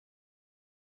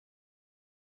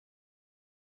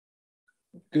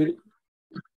Good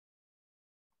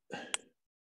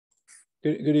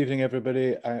evening,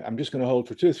 everybody. I'm just going to hold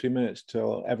for 2 or 3 minutes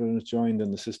till everyone's joined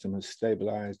and the system has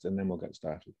stabilized, and then we'll get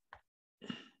started.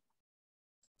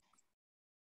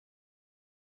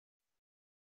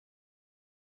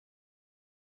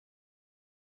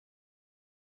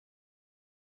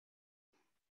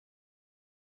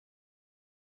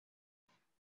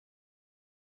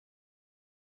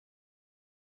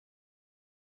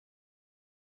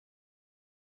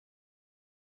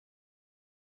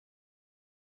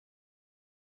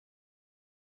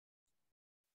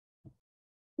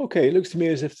 Okay, it looks to me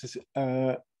as if this,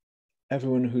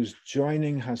 everyone who's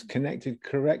joining has connected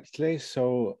correctly.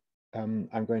 So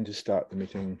I'm going to start the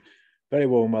meeting. Very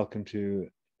warm welcome to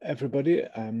everybody.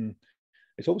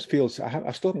 It always feels,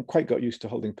 I still haven't quite got used to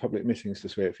holding public meetings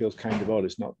this way. It feels kind of odd.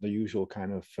 It's not the usual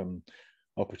kind of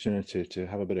opportunity to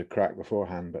have a bit of crack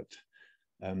beforehand, but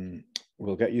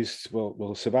we'll get used,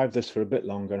 we'll survive this for a bit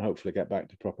longer and hopefully get back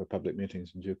to proper public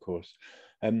meetings in due course.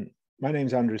 My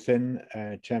name's Andrew Thynne,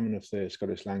 Chairman of the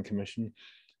Scottish Land Commission.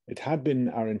 It had been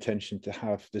our intention to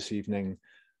have this evening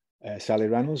Sally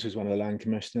Reynolds, who's one of the Land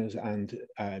Commissioners, and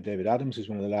David Adams, who's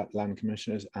one of the Land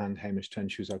Commissioners, and Hamish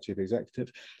Trench, who's our Chief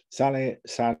Executive. Sally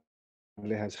sadly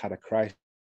has had a crisis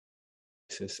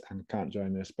and can't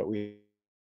join us, but we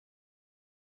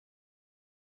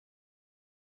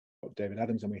David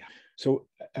Adams and we. So,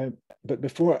 but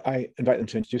before I invite them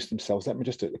to introduce themselves, let me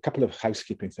just do a couple of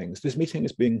housekeeping things. This meeting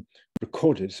is being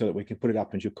recorded so that we can put it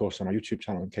up in due course on our YouTube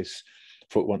channel in case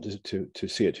folk want to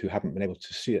see it who haven't been able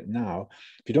to see it now.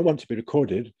 If you don't want to be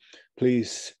recorded,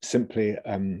 please simply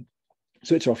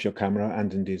switch off your camera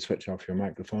and indeed switch off your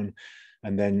microphone,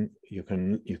 and then you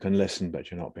can listen, but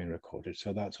you're not being recorded.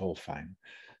 So that's all fine.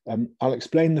 I'll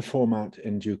explain the format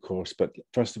in due course, but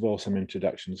first of all, some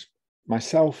introductions.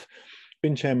 Myself,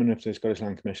 been chairman of the Scottish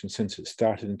Land Commission since it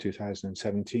started in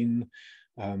 2017.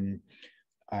 I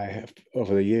have,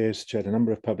 over the years, chaired a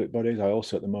number of public bodies. I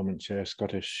also, at the moment, chair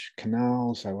Scottish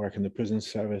Canals. I work in the prison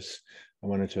service and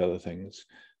one or two other things.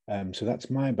 So that's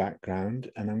my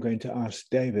background, and I'm going to ask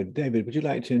David. David, would you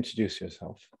like to introduce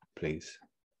yourself, please?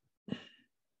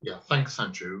 Yeah, thanks,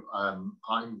 Andrew.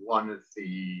 I'm one of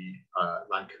the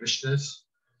Land Commissioners.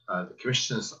 The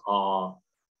Commissioners are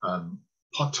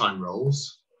part-time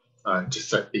roles to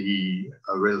set the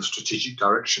real strategic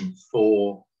direction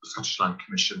for the Scottish Land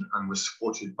Commission, and was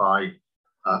supported by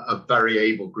a very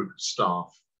able group of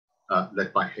staff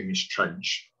led by Hamish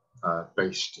Trench,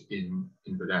 based in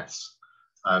Inverness.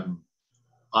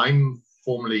 I'm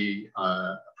formerly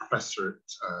a professor at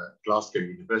Glasgow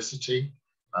University.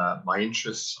 My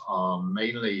interests are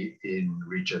mainly in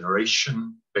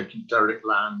regeneration, vacant derelict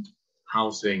land,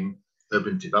 housing,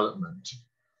 urban development.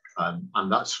 And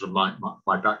that's sort of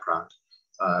my background.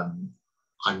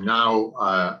 I'm now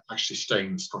actually staying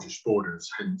in the Scottish borders,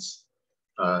 hence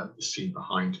the scene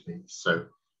behind me. So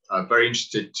very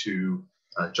interested to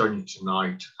join you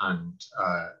tonight and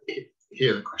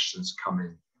hear the questions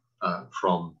coming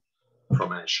from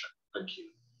Ayrshire. Thank you.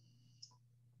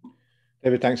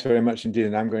 David, thanks very much indeed.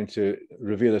 And I'm going to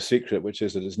reveal a secret, which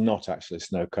is that it's not actually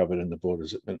snow covered in the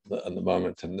borders at the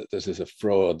moment, and that this is a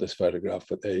fraud, this photograph,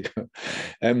 but there you go.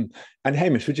 And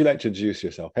Hamish, would you like to introduce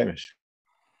yourself? Hamish.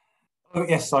 Oh,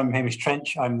 yes, I'm Hamish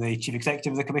Trench. I'm the Chief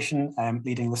Executive of the Commission,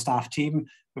 leading the staff team.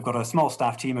 We've got a small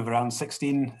staff team of around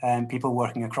 16 people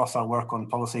working across our work on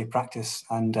policy, practice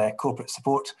and corporate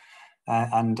support.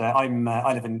 I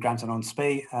live in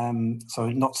Granton-on-Spey, so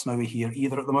not snowy here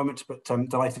either at the moment, but I'm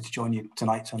delighted to join you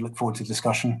tonight and look forward to the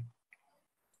discussion.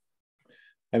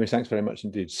 Hamish, thanks very much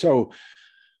indeed. So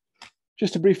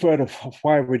just a brief word of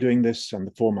why we're doing this and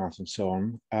the format and so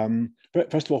on.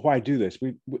 But first of all, why do this?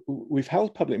 We've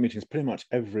held public meetings pretty much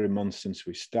every month since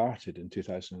we started in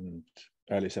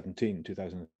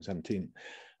 2017.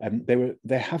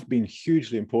 They have been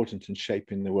hugely important in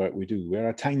shaping the work we do. We're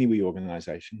a tiny wee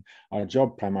organisation. Our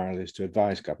job primarily is to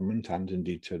advise government and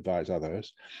indeed to advise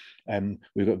others.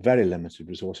 We've got very limited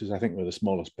resources. I think we're the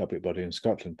smallest public body in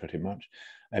Scotland pretty much.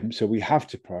 So we have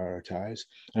to prioritise,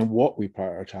 and what we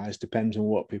prioritise depends on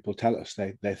what people tell us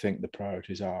they think the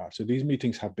priorities are. So these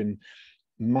meetings have been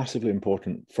massively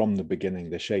important from the beginning.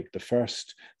 They shaped the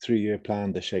first 3-year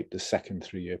plan, they shaped the second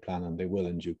 3-year plan, and they will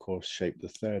in due course shape the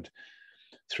third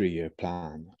 3-year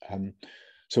plan.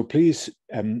 So please,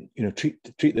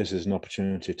 treat this as an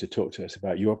opportunity to talk to us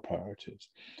about your priorities.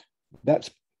 That's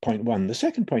point one. The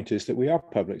second point is that we are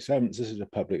public servants. This is a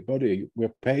public body.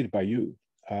 We're paid by you.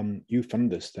 You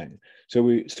fund this thing.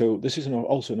 So this is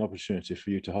also an opportunity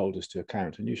for you to hold us to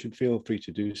account, and you should feel free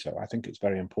to do so. I think it's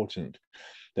very important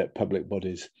that public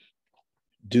bodies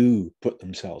do put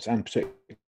themselves, and particularly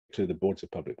particularly the boards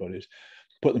of public bodies,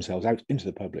 put themselves out into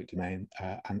the public domain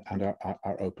and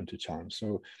are open to challenge.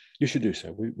 So you should do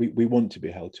so. We want to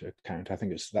be held to account. I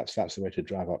think that's the way to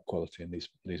drive up quality in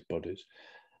these bodies.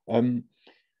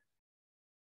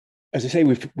 As I say,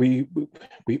 we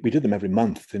did them every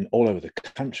month in all over the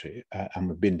country,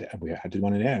 and we had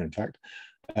one in Ayr, in fact.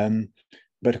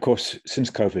 But of course, since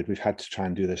COVID, we've had to try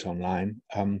and do this online.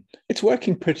 It's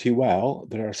working pretty well.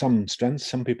 There are some strengths.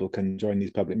 Some people can join these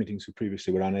public meetings who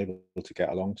previously were unable to get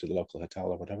along to the local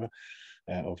hotel or whatever,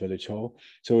 or village hall.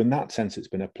 So in that sense, it's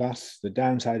been a plus. The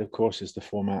downside, of course, is the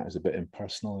format is a bit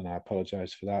impersonal, and I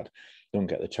apologize for that. Don't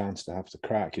get the chance to have the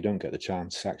crack. You don't get the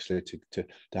chance actually to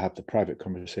have the private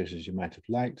conversations you might have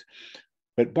liked.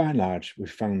 But by and large,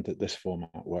 we've found that this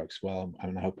format works well,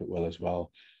 and I hope it will as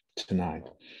well tonight.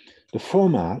 The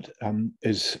format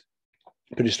is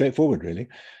pretty straightforward, really.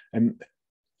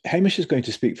 Hamish is going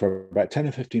to speak for about 10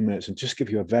 or 15 minutes and just give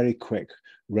you a very quick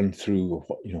run through of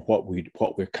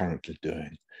what we're currently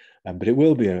doing. But it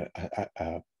will be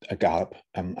a gallop,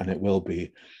 and it will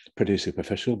be pretty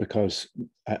superficial, because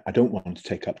I don't want to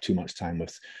take up too much time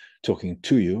with talking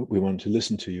to you. We want to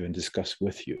listen to you and discuss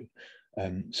with you.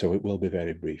 So it will be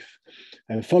very brief.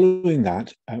 Following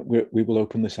that, we will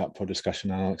open this up for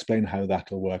discussion, and I'll explain how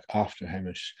that will work after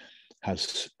Hamish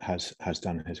has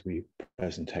done his wee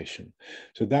presentation.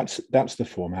 So that's the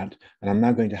format, and I'm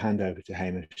now going to hand over to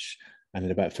Hamish, and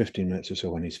in about 15 minutes or so,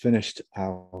 when he's finished,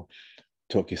 I'll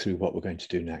talk you through what we're going to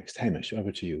do next. Hamish,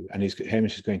 over to you. And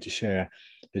Hamish is going to share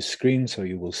his screen, so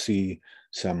you will see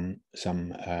some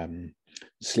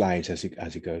slides as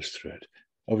he goes through it.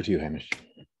 Over to you, Hamish.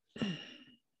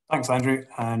 Thanks, Andrew.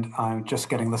 And I'm just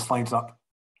getting the slides up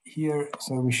here,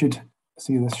 so we should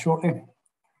see this shortly.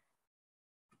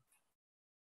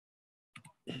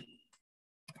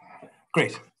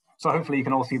 Great. So hopefully you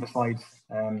can all see the slides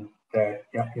there.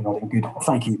 Yeah, you're nodding. Good.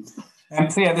 Thank you.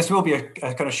 So yeah, this will be a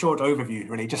kind of short overview,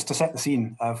 really, just to set the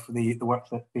scene of the work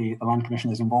that the Land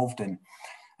Commission is involved in.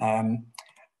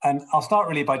 And I'll start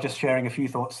really by just sharing a few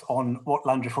thoughts on what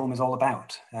land reform is all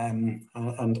about, and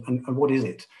what is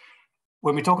it.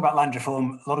 When we talk about land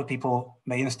reform, a lot of people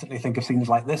may instantly think of things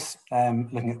like this,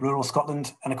 looking at rural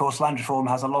Scotland. And of course, land reform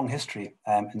has a long history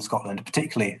in Scotland,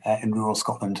 particularly in rural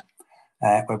Scotland,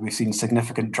 where we've seen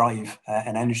significant drive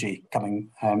and energy coming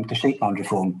to shape land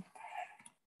reform.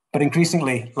 But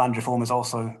increasingly, land reform is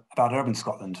also about urban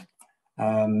Scotland.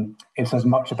 It's as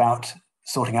much about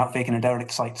sorting out vacant and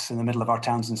derelict sites in the middle of our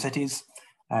towns and cities.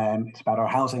 It's about our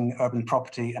housing, urban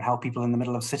property, and how people in the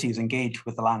middle of cities engage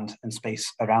with the land and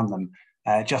space around them,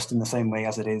 just in the same way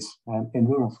as it is in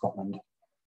rural Scotland.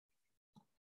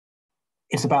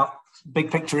 It's about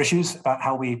big picture issues, about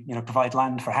how we provide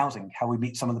land for housing, how we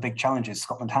meet some of the big challenges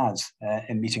Scotland has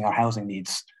in meeting our housing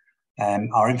needs,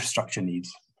 our infrastructure needs.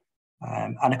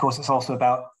 And of course, it's also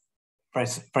about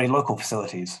very local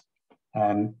facilities.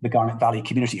 The Garnet Valley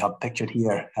Community Hub pictured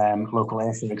here, local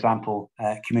Ayrshire example,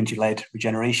 community-led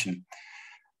regeneration.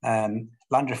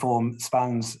 Land reform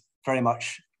spans very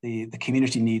much the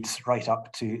community needs right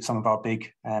up to some of our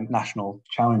big national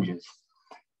challenges.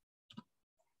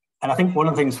 And I think one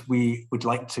of the things we would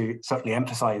like to certainly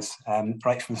emphasise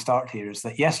right from the start here is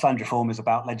that yes, land reform is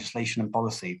about legislation and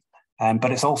policy,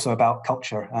 but it's also about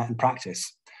culture and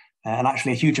practice. And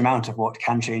actually a huge amount of what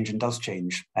can change and does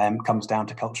change comes down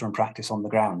to culture and practice on the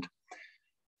ground.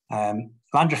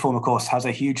 Land reform, of course, has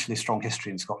a hugely strong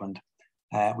history in Scotland.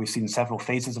 We've seen several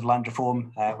phases of land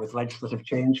reform with legislative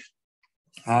change.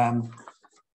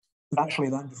 But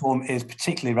actually land reform is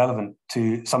particularly relevant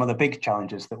to some of the big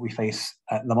challenges that we face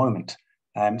at the moment.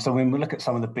 So when we look at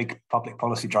some of the big public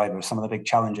policy drivers, some of the big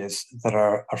challenges that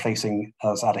are facing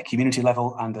us at a community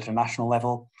level and at a national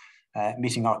level,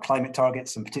 meeting our climate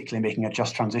targets and particularly making a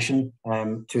just transition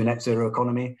to a net zero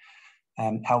economy,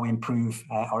 how we improve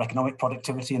our economic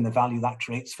productivity and the value that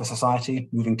creates for society,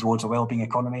 moving towards a wellbeing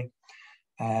economy,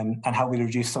 and how we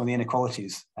reduce some of the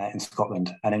inequalities in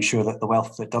Scotland and ensure that the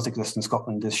wealth that does exist in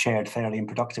Scotland is shared fairly and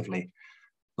productively.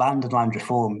 Land and land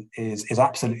reform is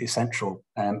absolutely central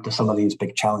to some of these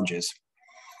big challenges.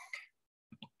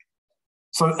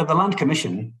 So at the Land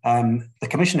Commission, the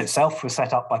Commission itself was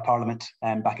set up by Parliament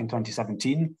back in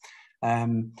 2017.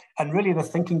 And really the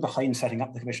thinking behind setting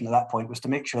up the Commission at that point was to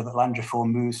make sure that land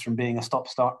reform moves from being a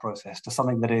stop-start process to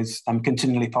something that is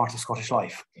continually part of Scottish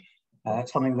life.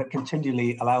 Something that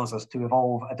continually allows us to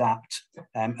evolve, adapt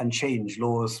and change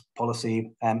laws,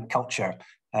 policy, culture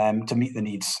to meet the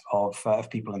needs of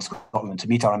people in Scotland, to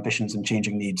meet our ambitions and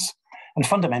changing needs. And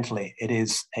fundamentally, it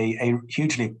is a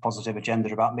hugely positive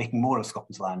agenda about making more of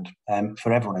Scotland's land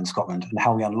for everyone in Scotland and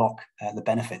how we unlock the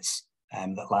benefits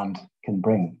that land can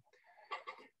bring.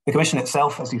 The Commission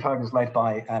itself, as you've heard, is led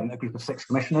by a group of 6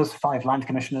 commissioners, 5 land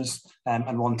commissioners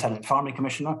and 1 tenant farming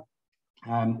commissioner,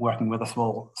 working with a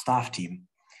small staff team.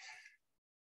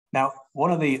 Now,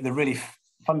 one of the really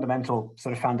fundamental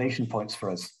sort of foundation points for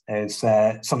us is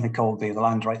something called the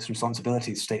Land Rights and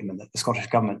Responsibilities Statement that the Scottish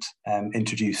Government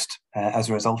introduced as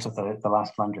a result of the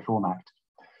last Land Reform Act.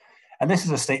 And this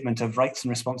is a statement of rights and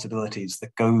responsibilities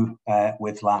that go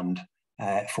with land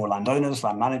for landowners,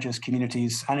 land managers,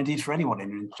 communities, and indeed for anyone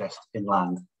in interest in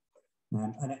land.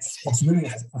 And it's really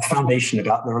a foundation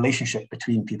about the relationship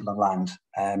between people and land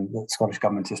that the Scottish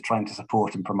Government is trying to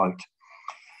support and promote.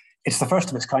 It's the first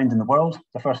of its kind in the world,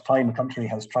 the first time a country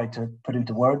has tried to put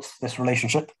into words this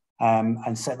relationship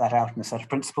and set that out in a set of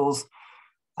principles.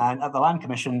 And at the Land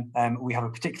Commission, we have a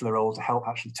particular role to help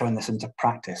actually turn this into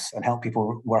practice and help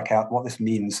people work out what this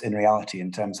means in reality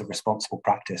in terms of responsible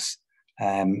practice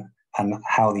and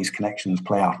how these connections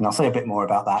play out. And I'll say a bit more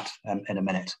about that in a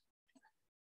minute.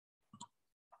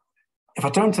 If I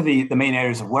turn to the main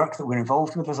areas of work that we're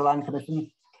involved with as a Land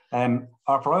Commission,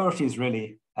 our priorities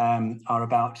really are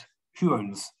about who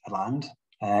owns land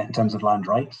in terms of land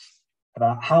rights,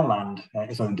 about how land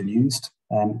is owned and used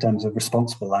in terms of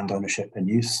responsible land ownership and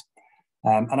use,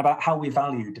 and about how we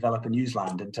value, develop and use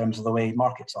land in terms of the way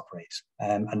markets operate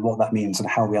and what that means and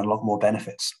how we unlock more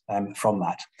benefits from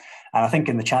that. And I think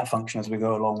in the chat function as we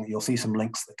go along, you'll see some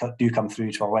links that do come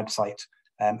through to our website.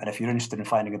 And if you're interested in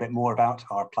finding a bit more about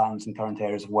our plans and current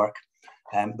areas of work,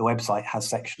 the website has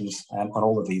sections on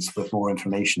all of these with more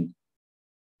information.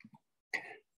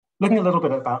 Looking a little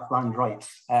bit about land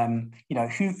rights,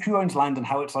 who owns land and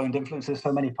how it's owned influences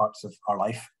so many parts of our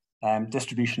life.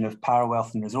 Distribution of power,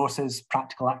 wealth and resources,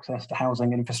 practical access to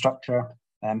housing infrastructure,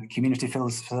 community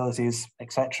facilities,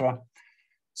 etc.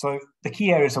 So the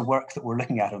key areas of work that we're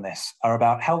looking at on this are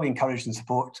about how we encourage and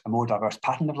support a more diverse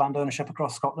pattern of land ownership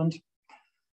across Scotland,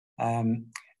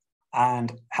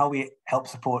 and how we help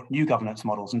support new governance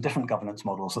models and different governance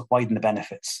models that widen the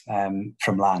benefits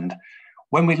from land.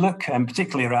 When we look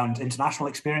particularly around international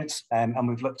experience, and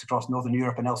we've looked across Northern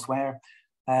Europe and elsewhere,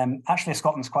 actually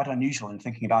Scotland's quite unusual in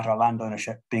thinking about our land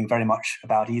ownership being very much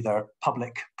about either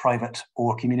public, private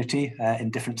or community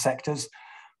in different sectors.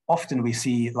 Often we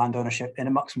see land ownership in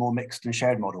a much more mixed and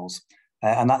shared models.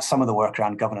 And that's some of the work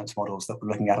around governance models that we're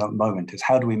looking at the moment, is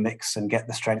how do we mix and get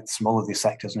the strengths from all of these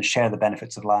sectors and share the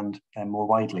benefits of land more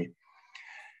widely.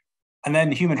 And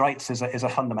then human rights is a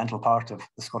fundamental part of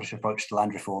the Scottish approach to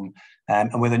land reform.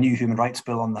 And with a new human rights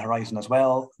bill on the horizon as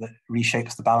well, that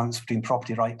reshapes the balance between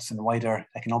property rights and wider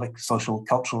economic, social,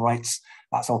 cultural rights,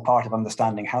 that's all part of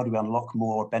understanding how do we unlock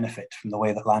more benefit from the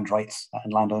way that land rights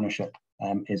and land ownership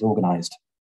is organised.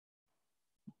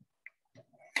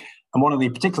 And one of the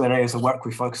particular areas of work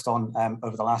we focused on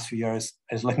over the last few years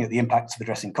is looking at the impacts of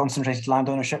addressing concentrated land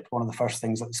ownership, one of the first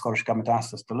things that the Scottish Government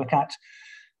asked us to look at.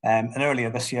 And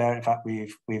earlier this year, in fact,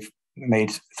 we've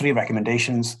made 3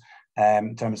 recommendations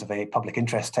in terms of a public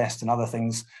interest test and other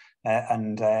things.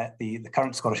 The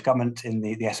current Scottish Government in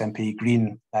the SNP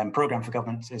Green Programme for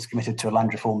Government is committed to a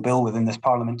land reform bill within this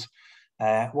Parliament.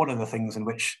 One of the things in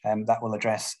which that will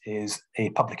address is a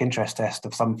public interest test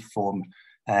of some form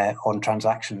on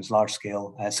transactions,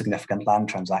 large-scale, significant land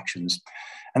transactions.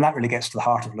 And that really gets to the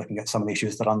heart of looking at some of the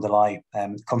issues that underlie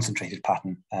concentrated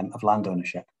pattern of land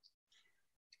ownership.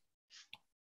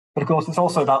 But of course, it's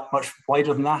also about much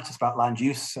wider than that. It's about land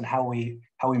use and how we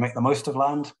make the most of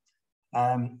land.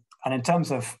 And in terms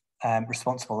of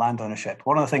responsible land ownership,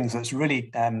 one of the things that's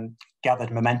really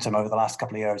gathered momentum over the last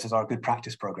couple of years is our Good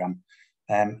Practice Programme,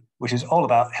 which is all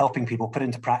about helping people put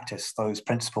into practice those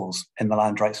principles in the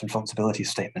Land Rights and Responsibilities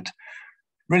Statement.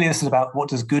 Really, this is about what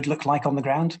does good look like on the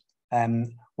ground?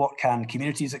 What can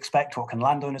communities expect? What can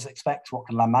landowners expect? What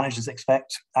can land managers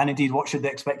expect? And indeed, what should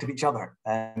they expect of each other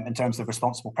in terms of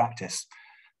responsible practice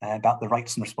about the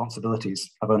rights and responsibilities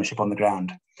of ownership on the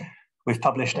ground? We've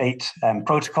published 8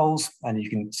 protocols, and you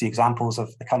can see examples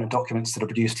of the kind of documents that are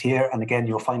produced here. And again,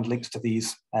 you'll find links to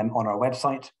these on our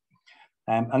website.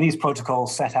 And these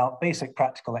protocols set out basic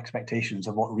practical expectations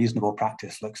of what reasonable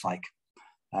practice looks like.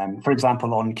 For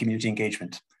example, on community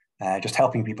engagement. Just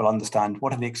helping people understand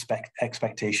what are the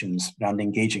expectations around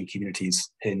engaging communities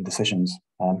in decisions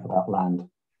about land.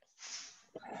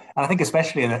 And I think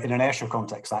especially in an Ayrshire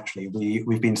context, actually,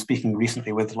 we've been speaking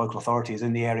recently with local authorities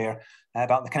in the area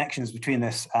about the connections between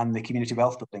this and the community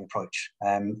wealth building approach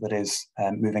that is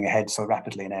moving ahead so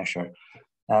rapidly in Ayrshire.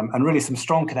 And really some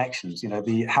strong connections,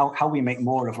 how we make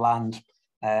more of land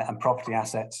and property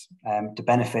assets to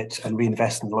benefit and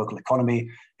reinvest in the local economy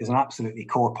is an absolutely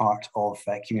core part of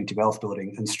community wealth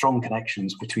building, and strong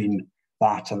connections between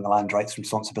that and the land rights and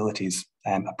responsibilities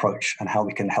approach and how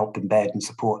we can help embed and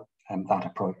support that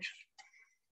approach.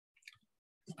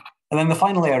 And then the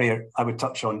final area I would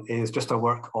touch on is just our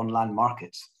work on land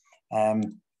markets.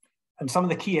 And some of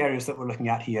the key areas that we're looking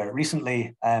at here.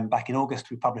 Recently, back in August,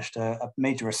 we published a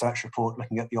major research report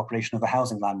looking at the operation of the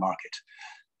housing land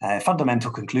market.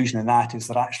 Fundamental conclusion in that is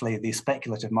that actually the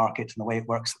speculative market and the way it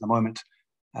works at the moment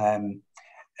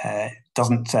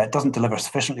doesn't deliver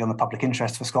sufficiently on the public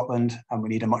interest for Scotland, and we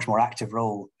need a much more active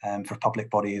role for public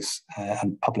bodies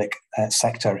and public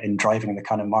sector in driving the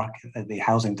kind of market, the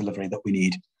housing delivery that we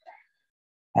need.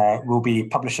 We'll be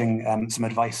publishing some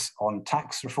advice on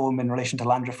tax reform in relation to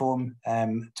land reform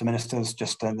to ministers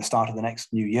just at the start of the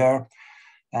next new year.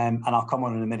 And I'll come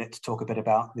on in a minute to talk a bit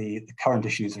about the current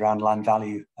issues around land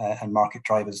value and market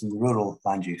drivers in the rural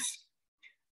land use.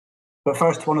 But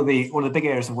first, one of the big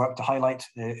areas of work to highlight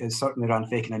is certainly around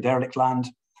vacant and derelict land.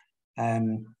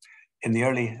 In the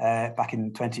early, back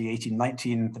in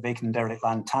 2018-19, the Vacant and Derelict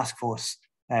Land Task Force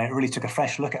really took a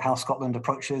fresh look at how Scotland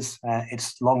approaches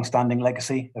its long-standing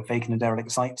legacy of vacant and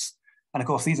derelict sites. And of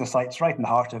course, these are sites right in the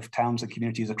heart of towns and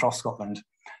communities across Scotland,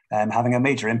 having a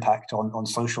major impact on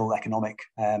social, economic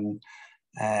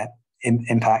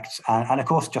impact, and of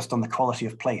course, just on the quality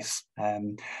of place.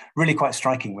 Really quite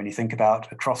striking when you think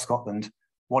about across Scotland,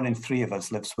 1 in 3 of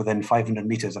us lives within 500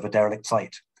 metres of a derelict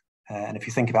site. And if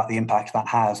you think about the impact that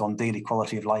has on daily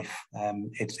quality of life,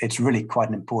 it's really quite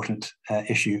an important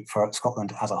issue for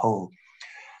Scotland as a whole.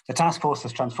 The task force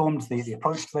has transformed the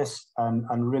approach to this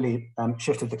and really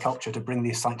shifted the culture to bring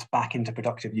these sites back into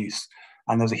productive use.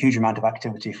 And there's a huge amount of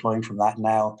activity flowing from that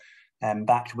now,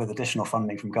 backed with additional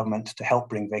funding from government to help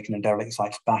bring vacant and derelict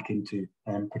sites back into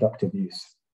productive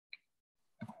use.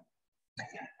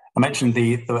 I mentioned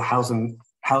the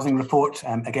housing report.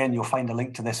 Again, you'll find a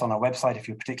link to this on our website if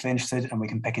you're particularly interested, and we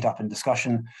can pick it up in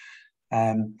discussion.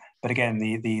 But again,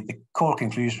 the core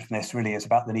conclusion from this really is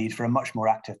about the need for a much more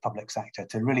active public sector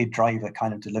to really drive the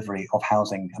kind of delivery of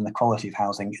housing and the quality of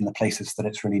housing in the places that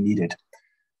it's really needed.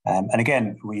 And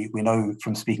again, we know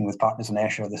from speaking with partners in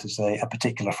Ayrshire, this is a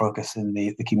particular focus in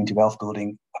the community wealth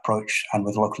building approach and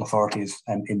with local authorities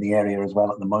in the area as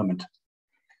well at the moment.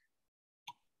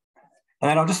 And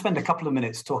then I'll just spend a couple of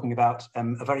minutes talking about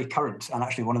a very current and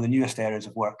actually one of the newest areas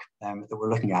of work that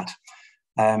we're looking at.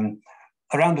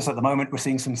 Around us at the moment, we're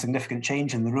seeing some significant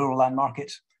change in the rural land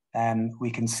market.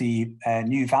 We can see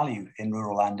new value in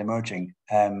rural land emerging,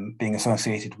 being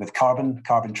associated with carbon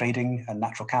trading and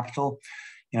natural capital.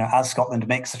 You know, as Scotland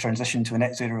makes the transition to a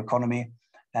net zero economy,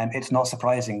 it's not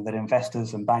surprising that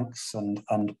investors and banks and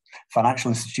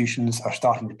financial institutions are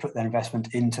starting to put their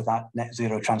investment into that net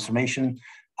zero transformation.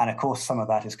 And of course, some of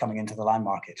that is coming into the land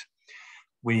market.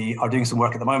 We are doing some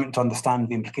work at the moment to understand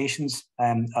the implications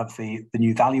of the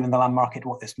new value in the land market,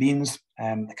 what this means,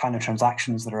 the kind of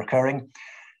transactions that are occurring.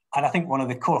 And I think one of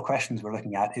the core questions we're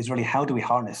looking at is really how do we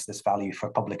harness this value for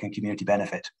public and community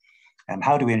benefit?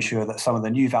 How do we ensure that some of the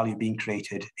new value being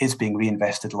created is being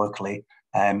reinvested locally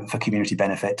for community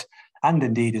benefit, and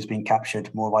indeed is being captured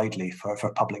more widely for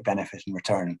public benefit and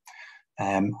return?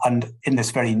 And in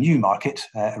this very new market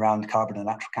around carbon and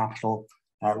natural capital,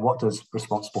 what does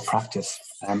responsible practice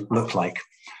look like?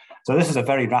 So this is a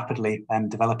very rapidly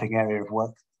developing area of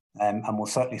work, and we'll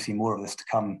certainly see more of this to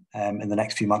come in the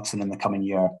next few months and in the coming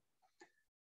year.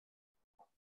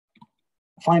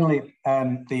 Finally,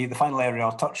 the final area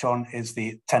I'll touch on is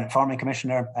the Tenant Farming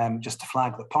Commissioner, just to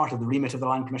flag that part of the remit of the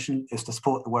Land Commission is to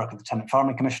support the work of the Tenant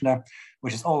Farming Commissioner,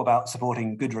 which is all about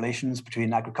supporting good relations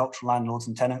between agricultural landlords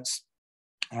and tenants.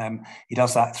 He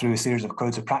does that through a series of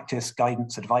codes of practice,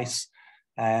 guidance, advice,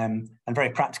 and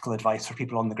very practical advice for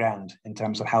people on the ground in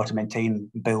terms of how to maintain,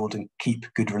 build and keep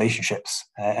good relationships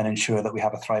and ensure that we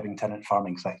have a thriving tenant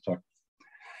farming sector.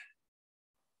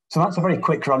 So that's a very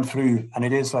quick run through, and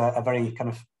it is a very kind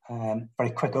of very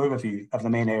quick overview of the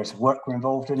main areas of work we're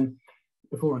involved in.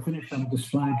 Before I finish, I'll just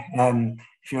flag,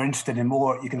 if you're interested in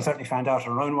more, you can certainly find out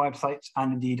on our own website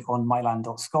and indeed on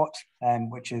myland.scot,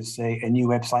 which is a new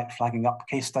website flagging up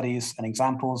case studies and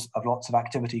examples of lots of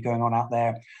activity going on out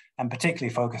there, and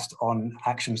particularly focused on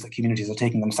actions that communities are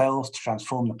taking themselves to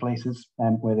transform the places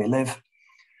where they live.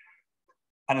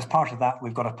 And as part of that,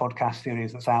 we've got a podcast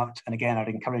series that's out. And again, I'd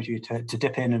encourage you to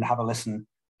dip in and have a listen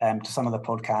to some of the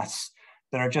podcasts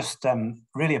that are just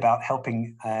really about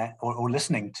helping or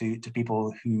listening to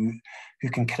people who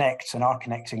can connect and are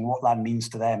connecting what land means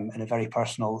to them in a very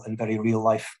personal and very real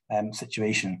life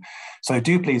situation. So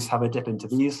do please have a dip into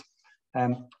these. I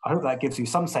hope that gives you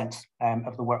some sense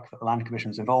of the work that the Land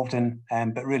Commission is involved in,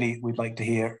 but really we'd like to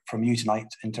hear from you tonight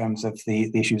in terms of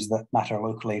the issues that matter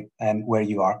locally where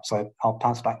you are. So I'll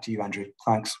pass back to you, Andrew.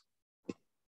 Thanks.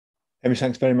 Amy,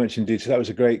 thanks very much indeed. So that was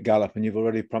a great gallop, and you've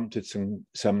already prompted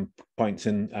some points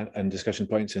in and discussion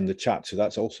points in the chat. So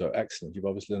that's also excellent. You've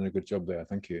obviously done a good job there.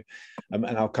 Thank you. And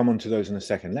I'll come on to those in a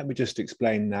second. Let me just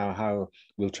explain now how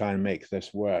we'll try and make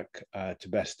this work to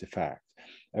best effect.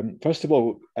 First of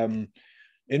all,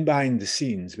 in behind the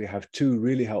scenes, we have two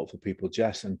really helpful people,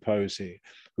 Jess and Posey,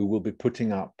 who will be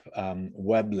putting up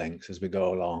web links as we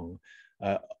go along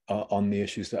on the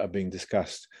issues that are being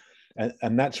discussed.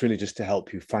 And that's really just to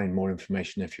help you find more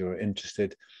information if you're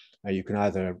interested. You can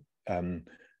either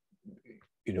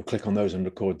click on those and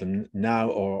record them now,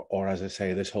 or as I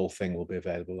say, this whole thing will be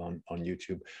available on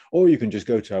YouTube. Or you can just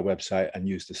go to our website and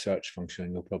use the search function,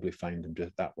 and you'll probably find them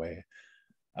just that way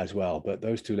as well. But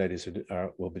those two ladies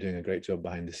will be doing a great job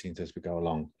behind the scenes as we go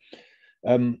along.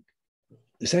 The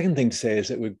second thing to say is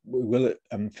that we will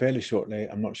fairly shortly,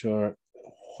 I'm not sure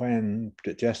when,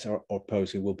 Jess or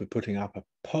Posey will be putting up a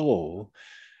poll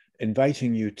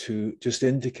inviting you to just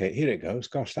indicate, here it goes,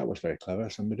 gosh, that was very clever,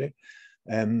 somebody.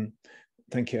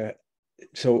 Thank you.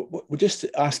 So we're just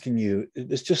asking you,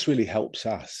 this just really helps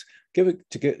us to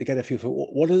get a feel for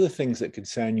what are the things that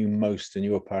concern you most in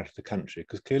your part of the country,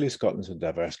 because clearly Scotland's a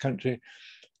diverse country,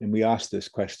 and we ask this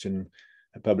question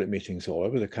at public meetings all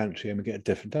over the country, and we get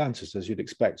different answers, as you'd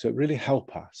expect. So it really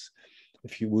helps us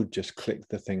if you would just click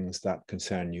the things that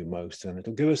concern you most, and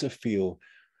it'll give us a feel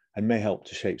and may help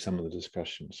to shape some of the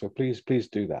discussion. So please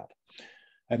do that.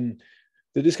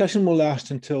 The discussion will last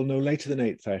until no later than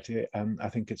 8:30. I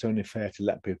think it's only fair to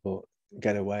let people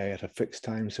get away at a fixed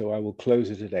time, so I will close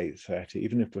it at 8:30,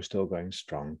 even if we're still going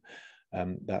strong.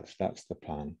 That's the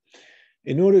plan.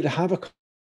 In order to have a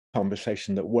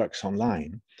conversation that works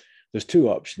online, there's two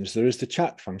options. There is the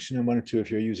chat function, and one or two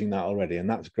of you are using that already, and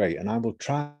that's great. And I will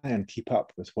try and keep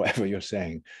up with whatever you're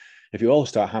saying. If you all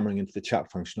start hammering into the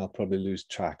chat function, I'll probably lose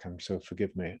track. So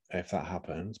forgive me if that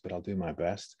happens, but I'll do my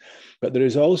best. But there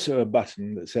is also a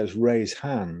button that says raise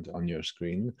hand on your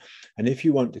screen. And if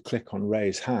you want to click on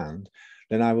raise hand,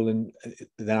 then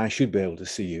I should be able to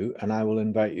see you, and I will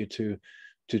invite you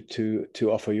to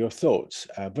offer your thoughts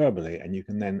verbally, and you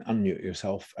can then unmute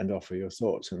yourself and offer your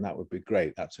thoughts, and that would be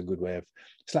great. That's a good way of,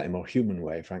 slightly more human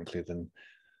way, frankly, than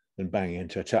banging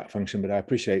into a chat function. But I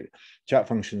appreciate chat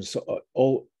functions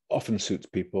often suits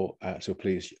people, so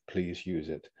please use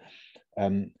it.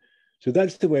 So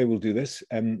that's the way we'll do this,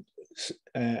 and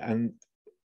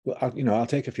I'll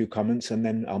take a few comments, and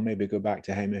then I'll maybe go back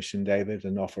to Hamish and David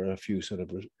and offer a few sort of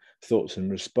thoughts in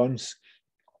response.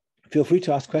 Feel free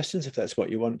to ask questions if that's what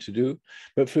you want to do,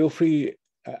 but feel free,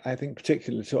 I think,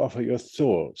 particularly to offer your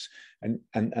thoughts, and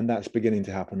that's beginning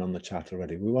to happen on the chat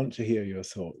already. We want to hear your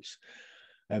thoughts.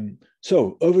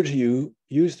 So over to you.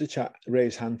 Use the chat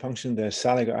raise hand function. There's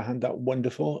Sally got her hand up.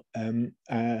 Wonderful. And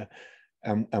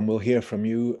we'll hear from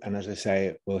you. And as I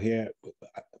say, we'll hear.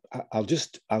 I'll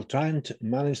try and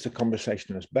manage the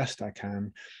conversation as best I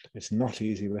can. It's not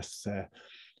easy with.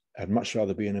 I'd much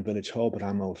rather be in a village hall, but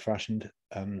I'm old-fashioned.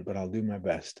 But I'll do my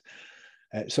best.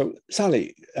 So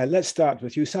Sally, let's start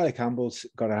with you. Sally Campbell's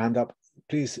got her hand up.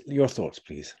 Please, your thoughts,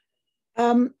 please.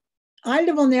 I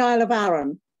live on the Isle of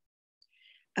Arran.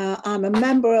 I'm a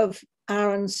member of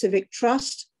Arran Civic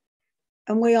Trust,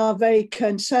 and we are very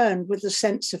concerned with the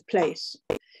sense of place.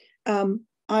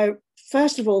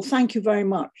 First of all, thank you very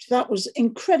much. That was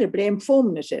incredibly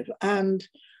informative, and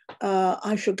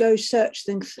I shall go search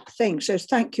things. So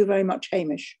thank you very much,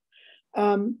 Hamish.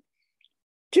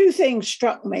 Two things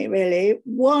struck me, really.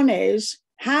 One is,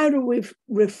 how do we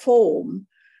reform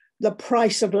the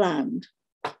price of land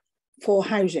for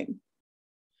housing?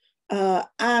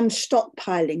 And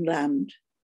stockpiling land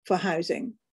for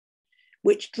housing,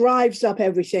 which drives up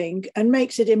everything and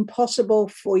makes it impossible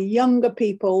for younger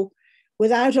people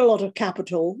without a lot of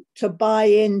capital to buy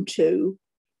into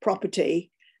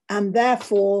property. And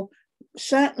therefore,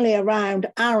 certainly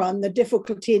around Arran, the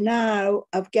difficulty now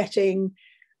of getting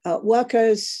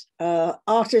workers,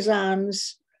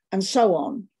 artisans, and so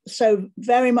on. So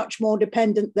very much more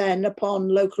dependent then upon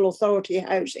local authority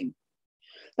housing.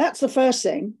 That's the first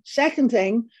thing. Second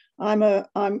thing,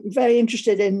 I'm very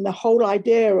interested in the whole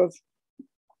idea of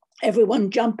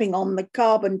everyone jumping on the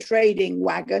carbon trading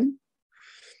wagon,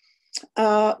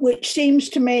 which seems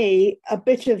to me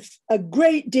a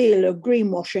great deal of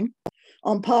greenwashing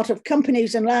on part of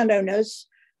companies and landowners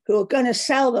who are going to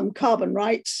sell them carbon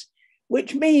rights,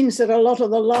 which means that a lot of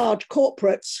the large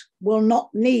corporates will not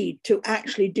need to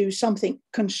actually do something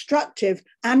constructive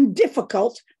and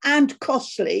difficult and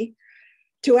costly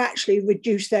to actually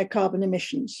reduce their carbon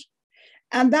emissions.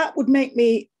 And that would make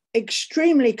me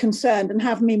extremely concerned and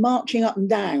have me marching up and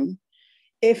down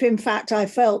if in fact I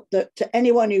felt that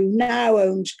anyone who now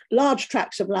owns large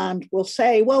tracts of land will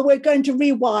say, well, we're going to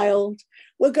rewild,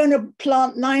 we're going to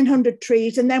plant 900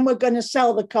 trees, and then we're going to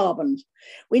sell the carbon.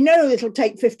 We know it'll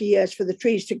take 50 years for the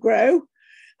trees to grow.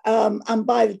 And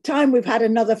by the time we've had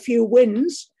another few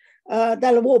winds, they'll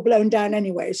have all blown down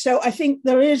anyway. So I think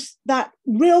there is that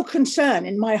real concern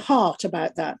in my heart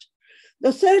about that.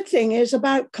 The third thing is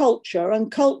about culture,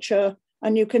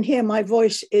 and you can hear my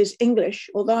voice is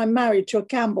English, although I'm married to a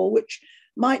Campbell, which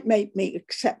might make me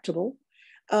acceptable.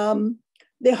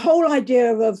 The whole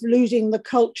idea of losing the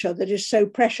culture that is so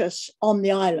precious on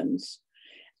the islands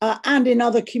and in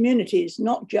other communities,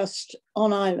 not just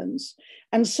on islands.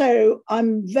 And so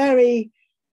I'm very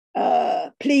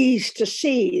pleased to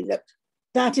see that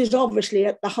that is obviously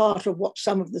at the heart of what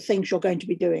some of the things you're going to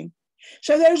be doing.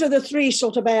 So those are the three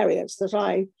sort of areas that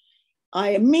I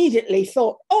immediately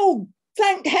thought, oh,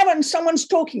 thank heaven someone's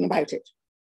talking about it.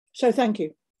 So thank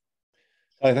you.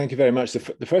 Thank you very much.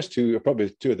 The first two are probably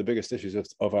two of the biggest issues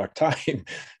of our time.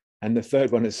 And the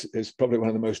third one is probably one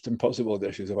of the most impossible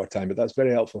issues of our time, but that's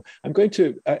very helpful.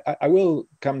 I will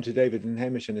come to David and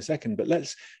Hamish in a second, but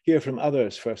let's hear from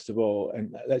others first of all,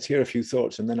 and let's hear a few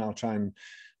thoughts, and then I'll try and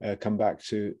come back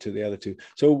to the other two.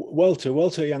 So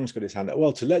Walter Young's got his hand up.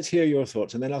 Walter, let's hear your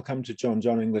thoughts, and then I'll come to John.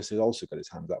 John Inglis has also got his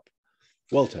hand up.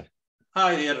 Walter.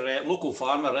 Hi there, local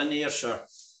farmer in Ayrshire.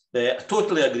 I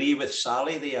totally agree with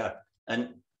Sally there. And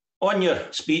on your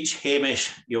speech,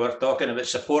 Hamish, you were talking about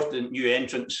supporting new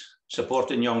entrants,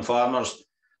 supporting young farmers,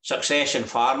 succession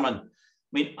farming. I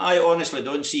mean, I honestly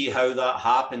don't see how that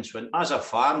happens when, as a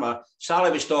farmer,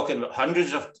 Sally was talking about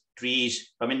hundreds of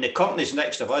trees. I mean, the companies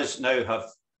next to us now have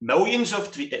millions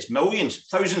of trees, it's millions,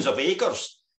 thousands of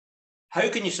acres. How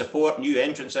can you support new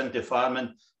entrants into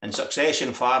farming and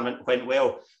succession farming when,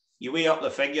 well, you weigh up the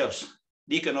figures,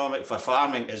 the economic for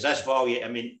farming is this value. I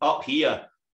mean, up here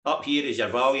is your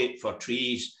value for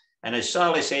trees. And as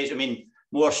Sally says, I mean,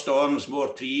 more storms,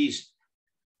 more trees.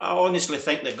 I honestly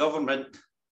think the government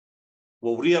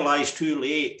will realise too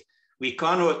late we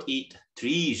cannot eat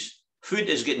trees. Food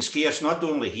is getting scarce, not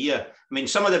only here. I mean,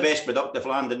 some of the best productive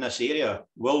land in this area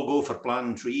will go for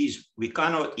planting trees. We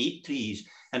cannot eat trees.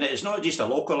 And it is not just a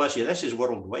local issue, this is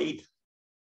worldwide.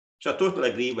 So I totally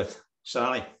agree with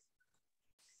Sally.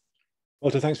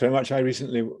 Walter, thanks very much. I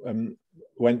recently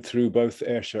went through both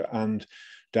Ayrshire and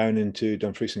down into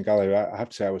Dumfries and Galloway. I have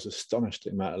to say I was astonished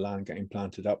at the amount of land getting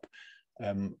planted up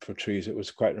for trees. It was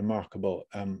quite remarkable.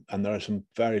 And there are some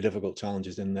very difficult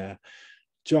challenges in there.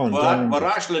 John? Well, we're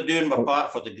actually doing our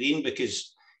part for the green,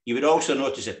 because you would also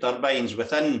notice the turbines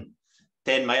within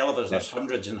 10 miles of us, there's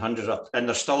hundreds and hundreds of, and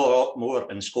there's still a lot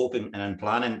more in scoping and in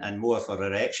planning and more for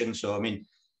erection. So, I mean,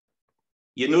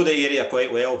 you know the area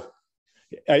quite well.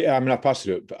 I mean, I passed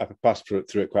through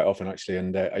it quite often, actually,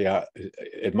 and yeah,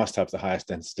 it must have the highest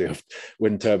density of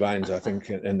wind turbines, I think,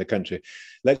 in the country.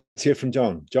 Let's hear from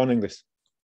John. John Inglis.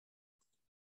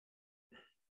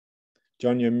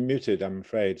 John, you're muted, I'm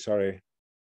afraid. Sorry.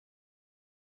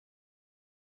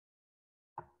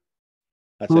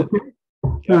 That's okay.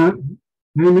 It.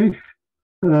 Hamish,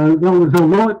 there was a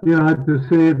lot you had to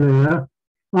say there.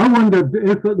 I wondered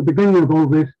if at the beginning of all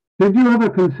this, did you ever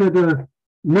consider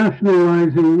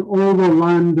nationalising all the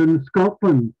land in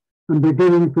Scotland and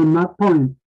beginning from that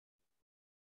point?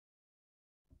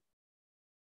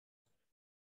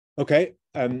 Okay,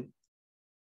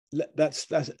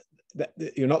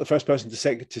 you're not the first person to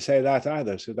say that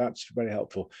either, so that's very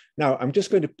helpful. Now, I'm just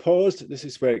going to pause. This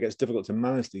is where it gets difficult to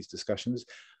manage these discussions.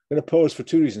 I'm going to pause for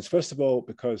two reasons. First of all,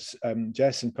 because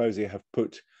Jess and Posey have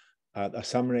put a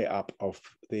summary up of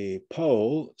the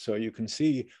poll, so you can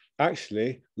see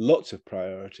actually lots of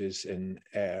priorities in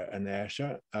Ayr and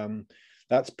Ayrshire.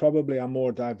 That's probably a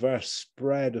more diverse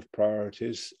spread of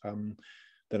priorities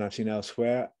than I've seen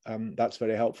elsewhere. That's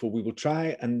very helpful. We will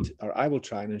try I will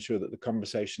try and ensure that the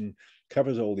conversation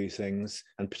covers all these things,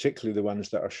 and particularly the ones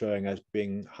that are showing as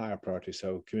being higher priority,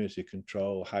 so community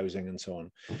control, housing, and so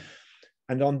on.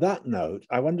 And on that note,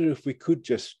 I wonder if we could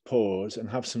just pause and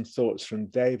have some thoughts from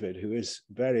David, who is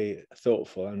very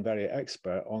thoughtful and very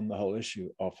expert on the whole issue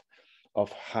of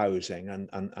housing.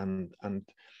 And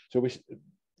so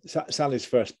Sally's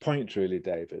first point, really,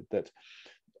 David, that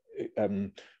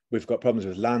we've got problems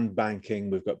with land banking.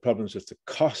 We've got problems with the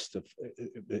cost of,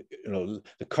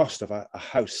 the cost of a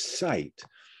house site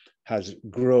has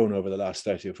grown over the last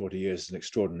 30 or 40 years at an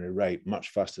extraordinary rate, much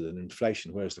faster than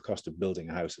inflation, whereas the cost of building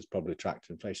a house has probably tracked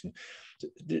inflation.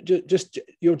 Just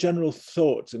your general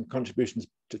thoughts and contributions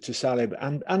to Sally,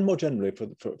 and more generally for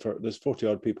there's 40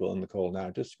 odd people on the call now,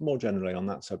 just more generally on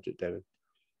that subject, David.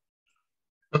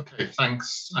 Okay,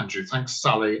 thanks, Andrew. Thanks,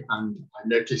 Sally. And I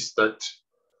noticed that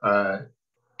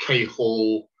Kay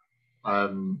Hall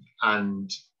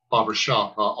and Barbara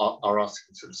Sharp are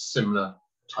asking sort of similar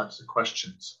types of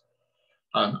questions.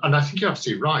 And I think you're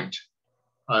absolutely right.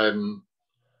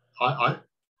 I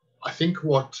think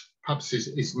what perhaps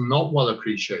is not well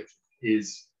appreciated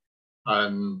is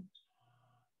all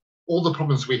the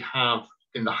problems we have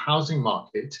in the housing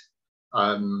market.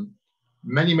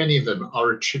 Many of them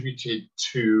are attributed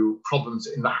to problems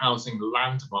in the housing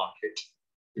land market.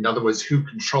 In other words, who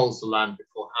controls the land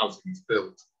before housing is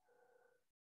built.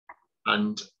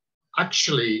 And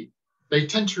actually, they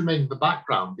tend to remain in the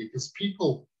background because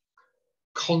people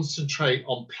concentrate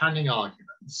on planning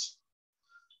arguments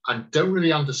and don't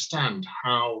really understand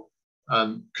how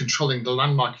controlling the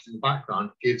land market in the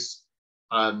background gives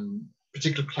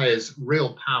particular players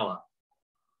real power.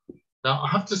 Now, I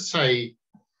have to say,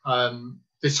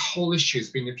 this whole issue has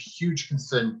been of huge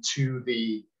concern to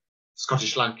the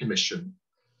Scottish Land Commission.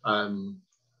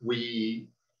 We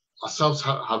ourselves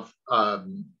have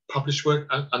published work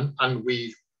and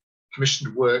we've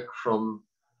commissioned work from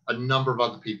a number of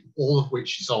other people, all of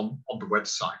which is on the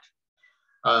website.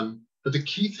 But the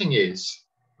key thing is,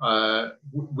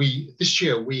 this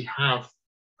year we have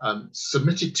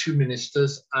submitted to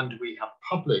ministers and we have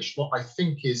published what I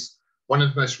think is one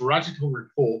of the most radical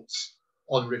reports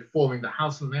on reforming the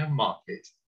housing and land market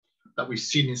that we've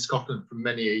seen in Scotland for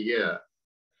many a year.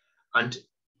 And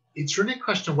it's really a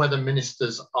question of whether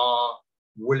ministers are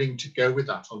willing to go with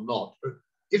that or not. But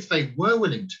if they were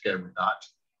willing to go with that,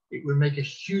 it would make a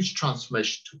huge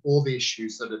transformation to all the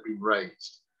issues that have been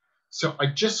raised. So I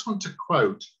just want to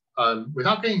quote,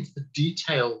 without getting into the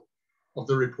detail of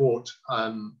the report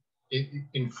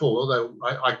in full, although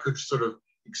I could sort of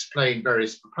explain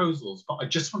various proposals, but I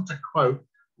just want to quote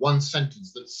one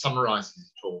sentence that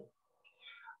summarizes it all.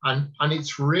 And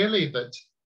it's really that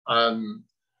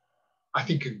I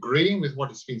think agreeing with what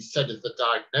has been said as the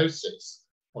diagnosis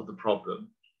of the problem,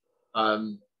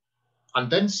 and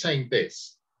then saying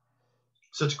this.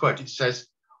 So to quote, it says,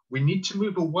 "We need to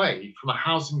move away from a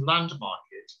housing land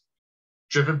market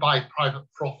driven by private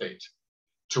profit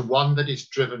to one that is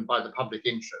driven by the public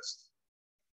interest.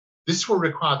 This will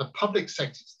require the public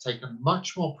sector to take a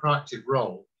much more proactive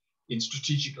role in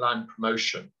strategic land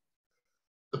promotion.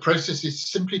 The process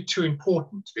is simply too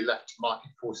important to be left to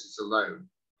market forces alone."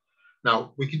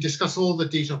 Now, we can discuss all the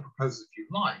detailed proposals if you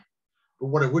like, but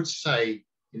what I would say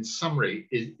in summary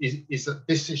is that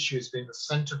this issue has been at the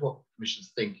centre of what the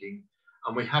Commission's thinking,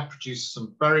 and we have produced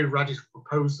some very radical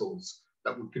proposals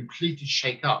that would completely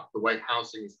shake up the way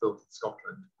housing is built in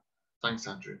Scotland. Thanks,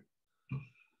 Andrew.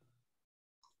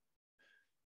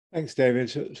 Thanks,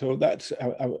 David. So that's,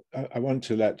 I want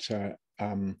to let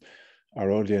our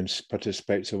audience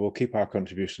participate, so we'll keep our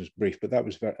contributions brief, but that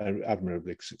was very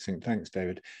admirably succinct. Thanks,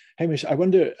 David. Hamish, I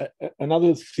wonder,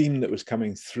 another theme that was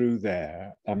coming through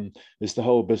there is the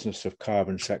whole business of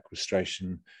carbon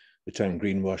sequestration. The term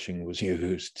greenwashing was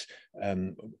used,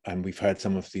 and we've heard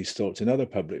some of these thoughts in other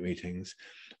public meetings.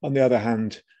 On the other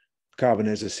hand, carbon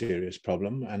is a serious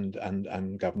problem,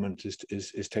 and government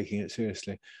is taking it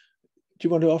seriously. Do you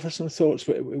want to offer some thoughts?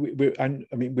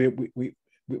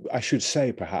 I should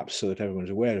say, perhaps, so that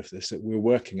everyone's aware of this, that we're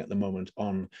working at the moment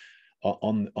on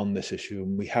this issue,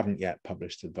 and we haven't yet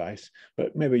published advice.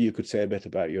 But maybe you could say a bit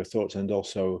about your thoughts and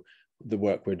also the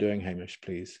work we're doing, Hamish,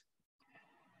 please.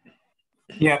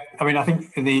 Yeah, I mean, I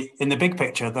think in the big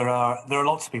picture, there are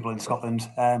lots of people in Scotland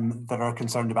that are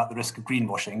concerned about the risk of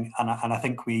greenwashing, and I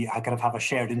think we kind of have a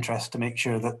shared interest to make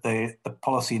sure that the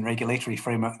policy and regulatory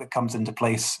framework that comes into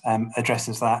place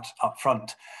addresses that up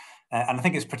front. And I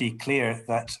think it's pretty clear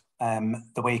that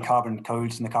the way carbon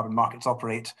codes and the carbon markets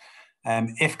operate,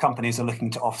 if companies are looking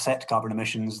to offset carbon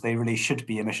emissions, they really should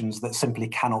be emissions that simply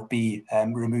cannot be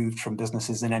removed from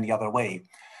businesses in any other way.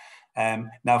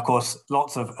 Now, of course,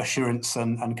 lots of assurance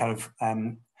and kind of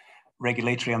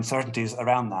regulatory uncertainties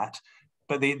around that.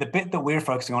 But the bit that we're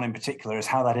focusing on in particular is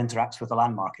how that interacts with the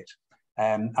land market.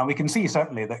 And we can see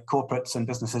certainly that corporates and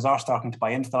businesses are starting to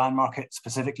buy into the land market,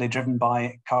 specifically driven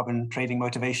by carbon trading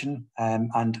motivation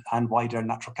and wider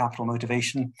natural capital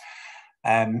motivation.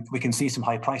 We can see some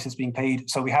high prices being paid.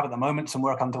 So we have at the moment some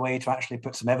work underway to actually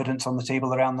put some evidence on the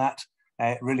table around that.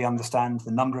 Really understand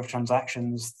the number of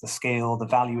transactions, the scale, the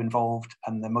value involved,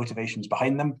 and the motivations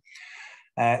behind them.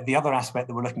 The other aspect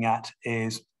that we're looking at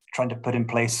is trying to put in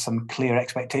place some clear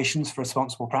expectations for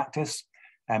responsible practice.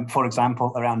 For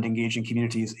example, around engaging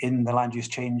communities in the land use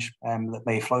change that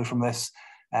may flow from this,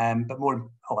 but more,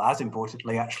 or as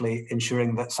importantly, actually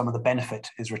ensuring that some of the benefit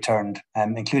is returned,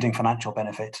 including financial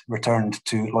benefit, returned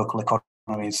to local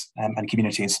economies and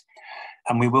communities.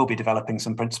 And we will be developing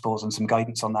some principles and some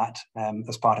guidance on that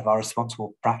as part of our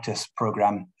responsible practice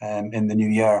programme in the new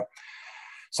year.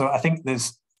 So I think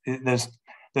there's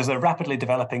a rapidly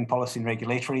developing policy and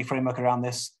regulatory framework around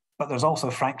this, but there's also,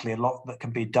 frankly, a lot that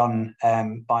can be done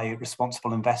by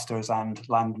responsible investors and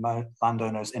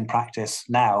landowners in practice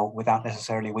now without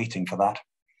necessarily waiting for that.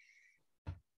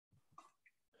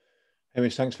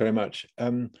 Hamish, thanks very much.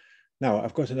 Now,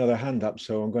 I've got another hand up,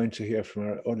 so I'm going to hear from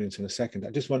our audience in a second. I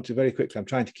just want to very quickly, I'm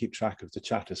trying to keep track of the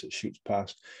chat as it shoots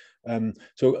past.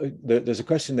 There's a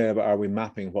question there about, are we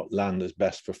mapping what land is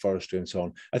best for forestry and so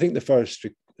on? I think the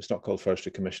Forestry, it's not called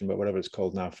Forestry Commission, but whatever it's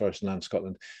called now, Forest and Land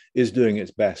Scotland, is doing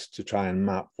its best to try and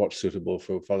map what's suitable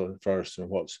for forests and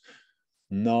what's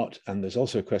not. And there's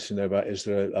also a question there about, is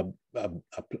there a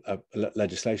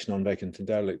legislation on vacant and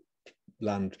derelict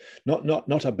land?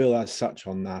 Not a bill as such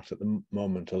on that at the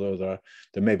moment, although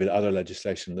there may be other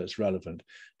legislation that's relevant.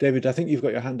 David, I think you've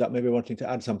got your hand up, maybe wanting to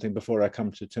add something before I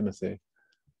come to Timothy.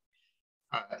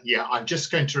 Yeah, I'm just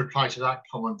going to reply to that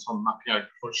comment on mapping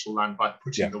agricultural land by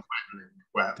putting the web link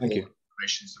where all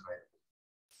information is available.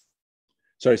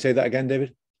 Sorry, say that again,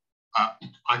 David.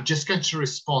 I'm just going to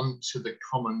respond to the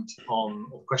comment on,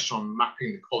 or question on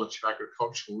mapping the quality of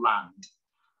agricultural land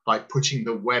by putting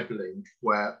the web link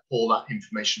where all that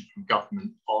information from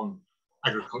government on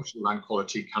agricultural land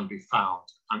quality can be found.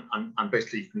 And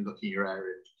basically you can look in your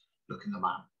area, look in the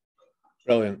map.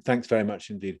 Brilliant, thanks very much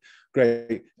indeed.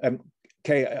 Great.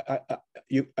 Kay,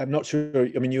 I'm not sure,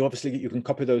 I mean, you obviously, you can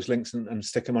copy those links and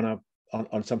stick them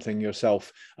on something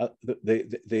yourself.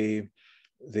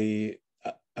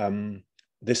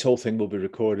 This whole thing will be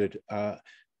recorded,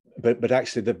 but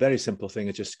actually the very simple thing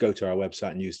is just go to our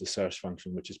website and use the search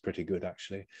function, which is pretty good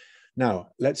actually. Now,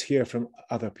 let's hear from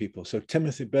other people. So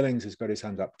Timothy Billings has got his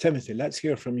hand up. Timothy, let's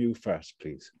hear from you first,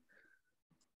 please.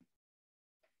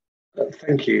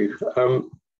 Thank you.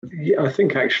 Yeah, I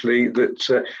think actually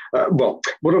that, well,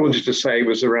 what I wanted to say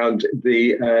was around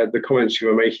the comments you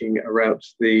were making around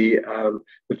the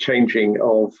changing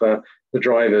of the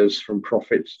drivers from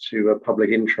profit to public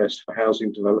interest for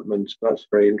housing development. That's a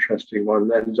very interesting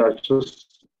one. And I was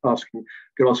just asking,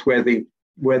 could ask where the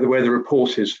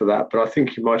report is for that, but I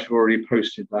think you might have already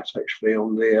posted that actually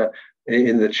on the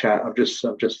in the chat. I've just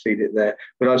seen it there.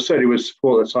 But I certainly would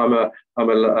support that. I'm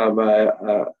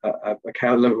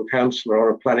a local councillor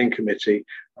on a planning committee,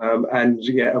 and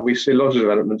yeah, we see a lot of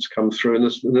developments come through,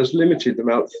 and there's limited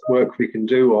amount of work we can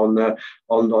do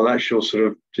on actual sort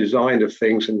of design of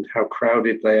things and how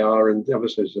crowded they are, and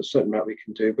obviously there's a certain amount we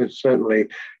can do, but certainly,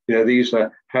 you know, these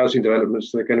are housing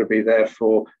developments that are going to be there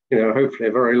for, you know, hopefully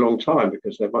a very long time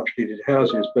because they're much needed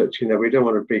houses. But you know, we don't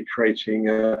want to be creating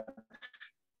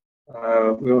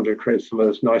we want to create some of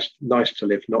those nice to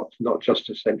live, not just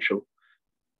essential.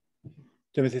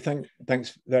 Timothy,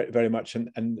 thanks very, very much.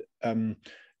 And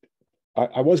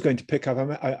I was going to pick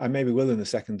up, I maybe will in a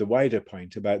second, the wider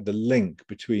point about the link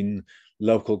between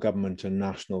local government and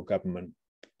national government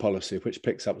policy, which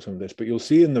picks up some of this. But you'll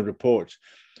see in the report,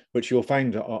 which you'll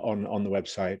find on the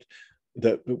website,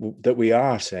 that we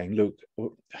are saying, look,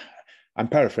 I'm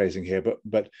paraphrasing here,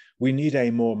 but we need a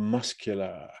more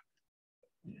muscular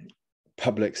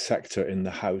public sector in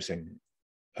the housing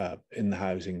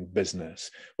business,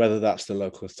 whether that's the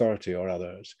local authority or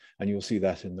others, and you'll see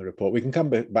that in the report. We can come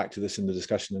back to this in the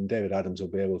discussion, and David Adams will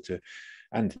be able to,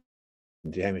 and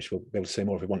Hamish will be able to say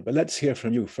more if we want. But let's hear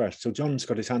from you first. So John's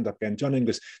got his hand up again. John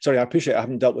Inglis. Sorry, I appreciate I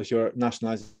haven't dealt with your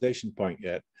nationalisation point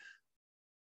yet.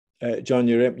 John,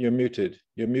 you're muted.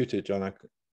 You're muted, John.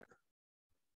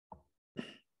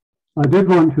 I did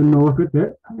want to know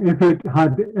if it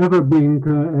had ever been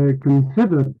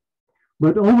considered.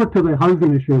 But over to the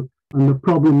housing issue and the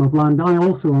problem of land. I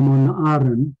also am on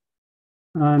Arran,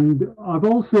 and I've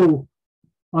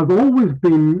always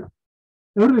been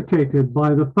irritated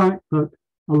by the fact that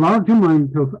a large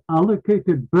amount of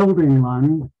allocated building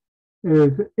land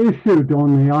is issued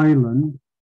on the island,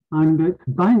 and it's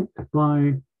banked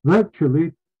by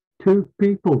virtually 2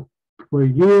 people for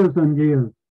years and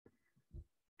years.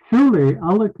 Surely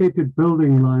allocated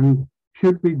building land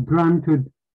should be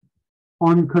granted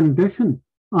on condition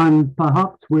and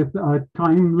perhaps with a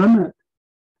time limit.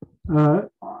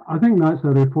 I think that's a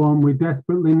reform we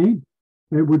desperately need.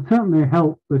 It would certainly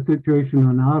help the situation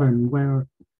on Arran, where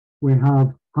we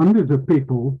have hundreds of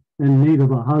people in need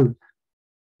of a house,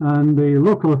 and the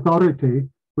local authority,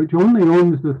 which only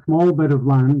owns the small bit of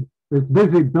land, is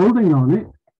busy building on it,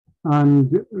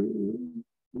 and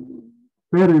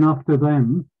fair enough to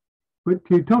them. But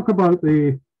you talk about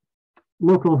the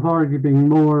local authority being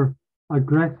more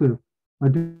aggressive. I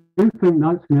do think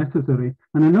that's necessary.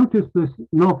 And I noticed this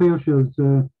North Ayrshire's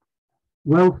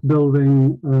wealth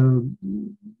building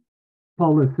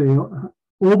policy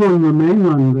over in the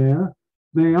mainland there,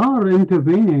 they are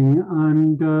intervening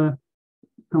and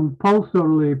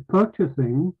compulsorily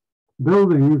purchasing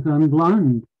buildings and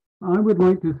land. I would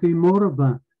like to see more of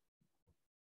that.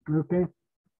 Okay.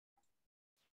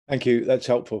 Thank you. That's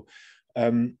helpful.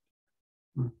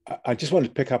 I just wanted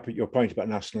to pick up at your point about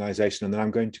nationalisation, and then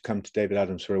I'm going to come to David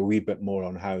Adams for a wee bit more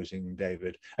on housing,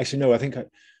 David. Actually, no, I think,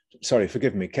 sorry,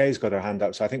 forgive me. Kay's got her hand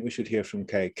up, so I think we should hear from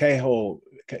Kay. Kay Hall,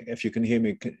 if you can hear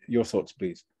me, your thoughts,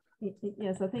 please.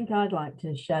 Yes, I think I'd like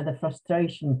to share the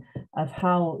frustration of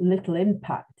how little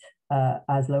impact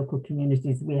as local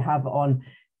communities we have on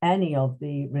any of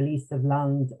the release of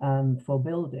land for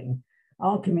building.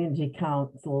 Our community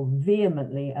council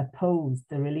vehemently opposed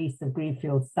the release of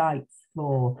greenfield sites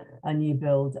for a new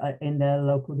build in their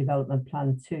local development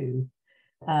plan 2.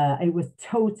 It was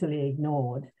totally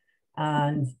ignored,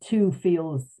 and 2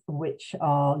 fields which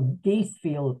are geese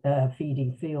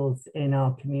feeding fields in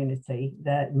our community,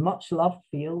 they're much loved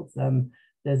fields,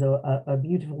 there's a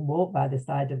beautiful walk by the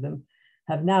side of them,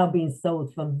 have now been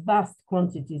sold for vast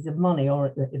quantities of money,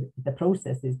 or the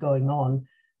process is going on,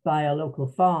 by a local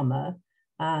farmer.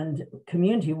 And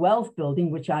community wealth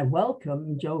building, which I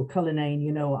welcome, Joe Cullinane,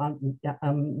 you know,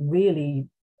 I'm really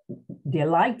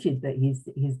delighted that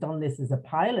he's done this as a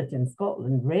pilot in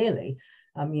Scotland, really.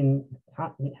 I mean,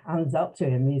 hands up to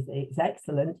him, it's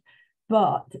excellent.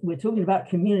 But we're talking about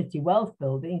community wealth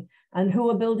building, and who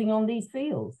are building on these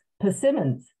fields?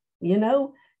 Persimmons, you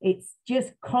know, it's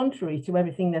just contrary to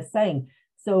everything they're saying.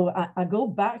 So I go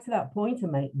back to that point I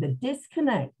made, the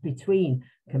disconnect between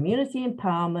community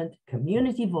empowerment,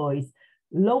 community voice,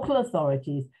 local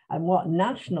authorities, and what the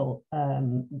national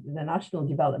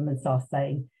developments are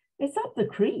saying. It's up the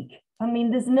creek. I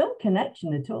mean, there's no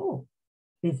connection at all.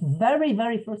 It's very,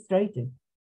 very frustrating.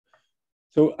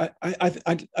 So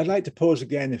I'd like to pause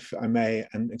again, if I may,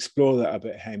 and explore that a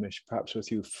bit, Hamish, perhaps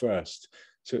with you first.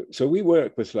 So we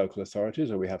work with local authorities,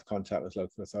 or we have contact with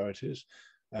local authorities.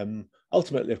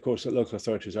 Ultimately, of course, the local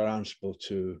authorities are answerable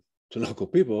to local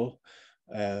people,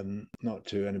 not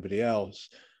to anybody else.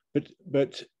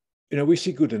 But you know, we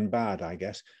see good and bad, I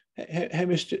guess.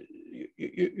 Hamish,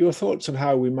 your thoughts on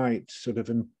how we might sort of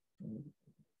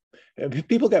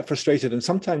people get frustrated, and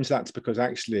sometimes that's because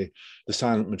actually the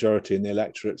silent majority in the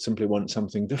electorate simply want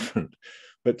something different.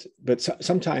 But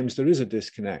sometimes there is a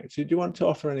disconnect. Do you want to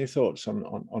offer any thoughts on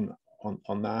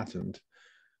that and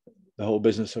the whole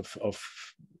business of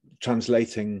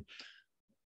translating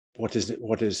what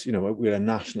is, you know, we're a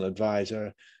national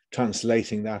advisor,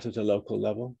 translating that at a local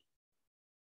level?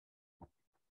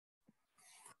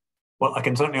 Well, I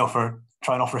can certainly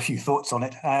try and offer a few thoughts on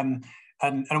it.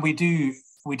 And we do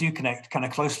connect kind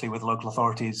of closely with local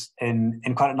authorities in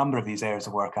quite a number of these areas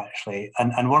of work, actually.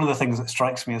 And one of the things that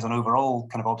strikes me as an overall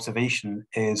kind of observation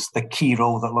is the key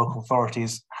role that local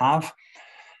authorities have.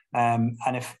 And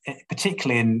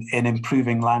particularly in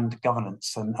improving land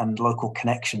governance and local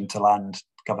connection to land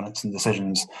governance and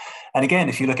decisions. And again,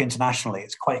 if you look internationally,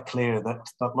 it's quite clear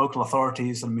that local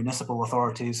authorities and municipal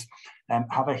authorities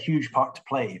have a huge part to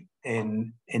play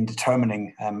in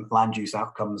determining land use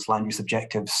outcomes, land use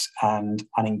objectives, and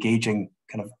engaging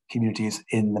kind of communities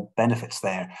in the benefits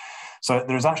there. So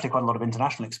there is actually quite a lot of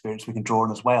international experience we can draw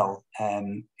on as well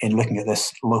in looking at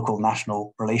this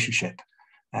local-national relationship,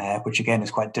 which again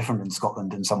is quite different in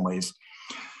Scotland in some ways.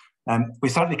 We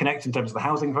certainly connect in terms of the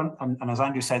housing front, and as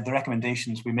Andrew said, the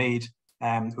recommendations we made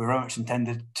were very much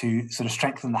intended to sort of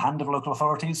strengthen the hand of local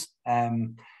authorities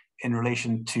in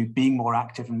relation to being more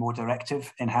active and more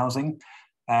directive in housing.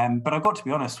 But I've got to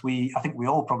be honest, I think we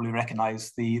all probably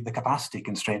recognise the capacity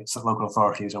constraints that local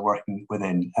authorities are working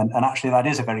within, and actually that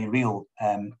is a very real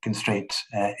constraint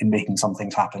in making some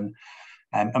things happen,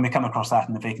 and we come across that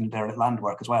in the vacant and derelict land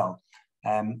work as well.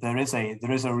 There is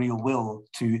a real will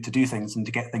to do things and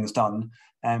to get things done,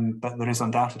 but there is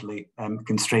undoubtedly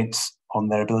constraints on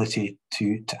their ability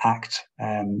to act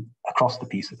across the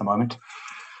piece at the moment.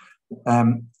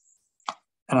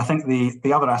 And I think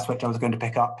the other aspect I was going to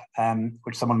pick up,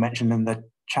 which someone mentioned in the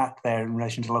chat there in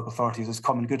relation to local authorities, is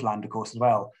common good land, of course, as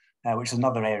well, which is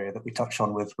another area that we touch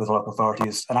on with local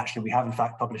authorities. And actually, we have in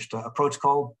fact published a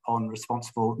protocol on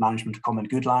responsible management of common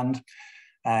good land.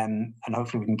 And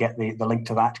hopefully we can get the link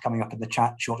to that coming up in the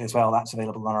chat shortly as well. That's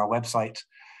available on our website.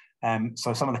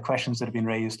 So some of the questions that have been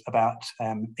raised about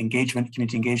engagement,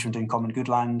 community engagement in common good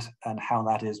land and how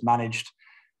that is managed.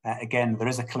 Again, there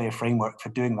is a clear framework for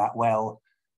doing that well.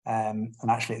 And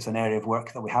actually it's an area of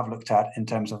work that we have looked at in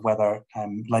terms of whether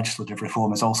legislative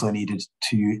reform is also needed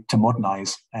to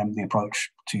modernise the approach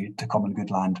to common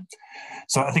good land.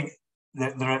 So I think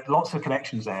there are lots of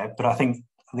connections there, but I think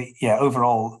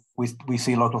overall we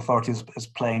see local authorities as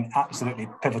playing absolutely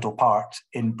pivotal part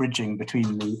in bridging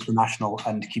between the national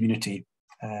and community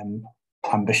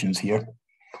ambitions here.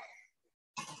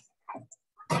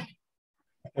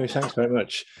 Thanks very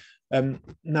much.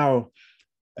 Now,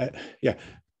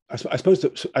 I suppose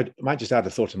that I might just add a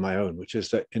thought of my own, which is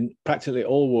that in practically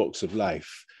all walks of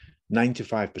life,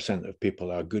 95% of people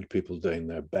are good people doing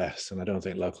their best, and I don't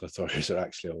think local authorities are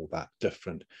actually all that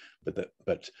different.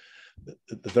 But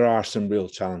there are some real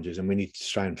challenges, and we need to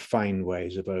try and find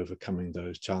ways of overcoming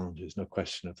those challenges. No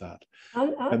question of that.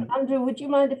 Andrew, would you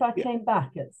mind if I came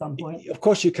back at some point? Of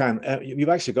course you can. You've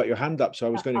actually got your hand up, so I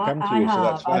was going to come to you. So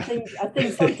that's fine. I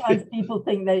think sometimes people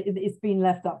think that it's been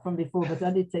left up from before, but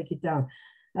I did take it down.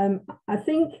 I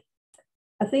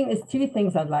think there's two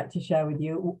things I'd like to share with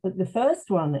you. The first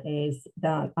one is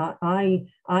that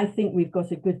I think we've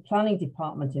got a good planning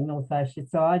department in North Ayrshire,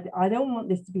 so I don't want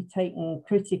this to be taken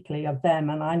critically of them.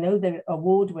 And I know they're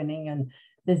award-winning and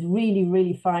there's really,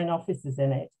 really fine officers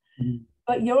in it. Mm-hmm.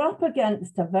 But you're up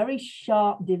against a very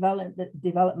sharp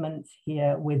development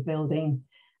here with building.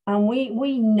 And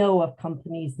we know of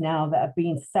companies now that have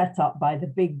been set up by the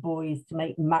big boys to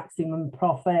make maximum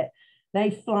profit. They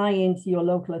fly into your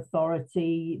local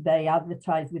authority, they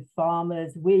advertise with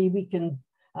farmers, we can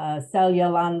sell your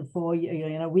land for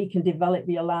you, we can develop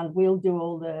your land, we'll do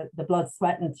all the blood,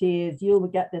 sweat and tears, you'll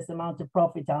get this amount of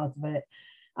profit out of it.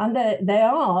 And they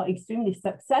are extremely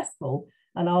successful,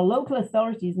 and our local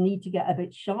authorities need to get a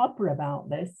bit sharper about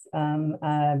this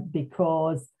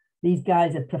because these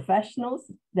guys are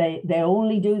professionals, they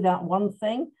only do that one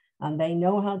thing and they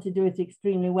know how to do it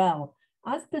extremely well.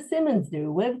 As Persimmons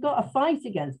do, we've got a fight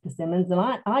against Persimmons, and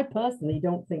I personally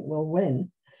don't think we'll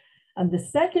win. And the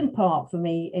second part for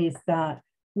me is that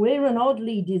we're an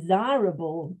oddly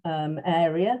desirable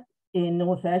area in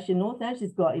North Ayrshire. North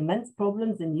Ayrshire's got immense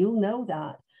problems, and you'll know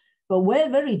that. But we're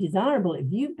very desirable. If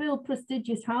you build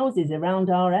prestigious houses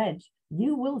around our edge,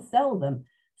 you will sell them.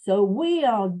 So we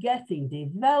are getting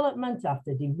development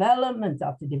after development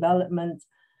after development.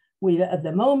 At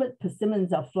the moment,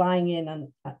 Persimmons are flying in, and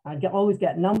I always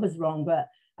get numbers wrong, but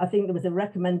I think there was a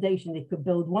recommendation they could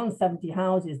build 170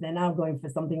 houses. They're now going for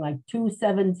something like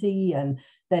 270, and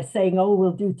they're saying, oh,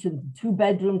 we'll do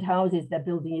two-bedroomed houses. They're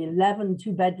building 11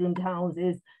 two-bedroomed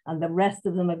houses, and the rest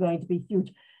of them are going to be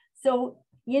huge. So,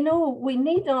 we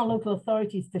need our local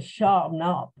authorities to sharpen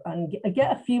up and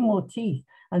get a few more teeth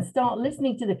and start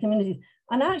listening to the communities.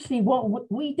 And actually,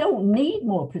 we don't need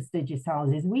more prestigious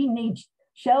houses. We need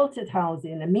sheltered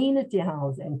housing, amenity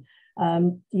housing,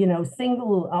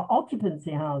 single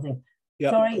occupancy housing.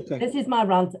 Yeah, sorry, okay. This is my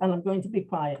rant, and I'm going to be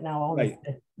quiet now. Honestly.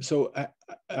 Right. So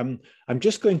I'm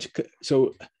just going to.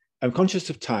 So I'm conscious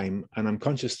of time, and I'm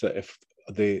conscious that if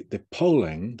the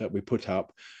polling that we put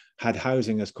up had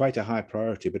housing as quite a high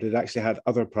priority, but it actually had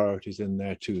other priorities in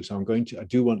there too. So I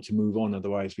do want to move on,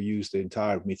 otherwise we use the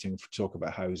entire meeting to talk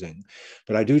about housing.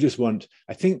 But I do just want,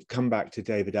 come back to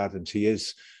David Adams. He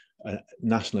is a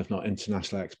national, if not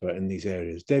international, expert in these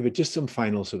areas. David, just some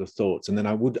final sort of thoughts, and then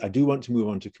I do want to move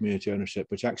on to community ownership,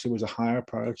 which actually was a higher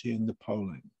priority in the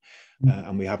polling,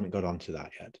 and we haven't got onto that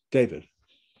yet. David.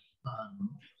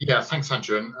 Yeah, thanks,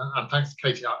 Andrew, and thanks,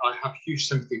 Katie. I have huge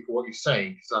sympathy for what you're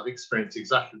saying, because I've experienced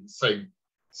exactly the same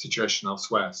situation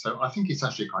elsewhere. So I think it's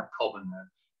actually quite common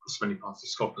across many parts of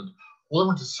Scotland. All I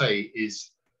want to say is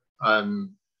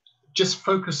just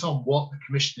focus on what the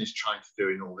Commission is trying to do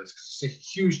in all this, because it's a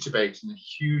huge debate and a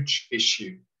huge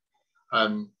issue.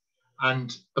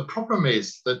 And the problem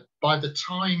is that by the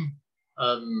time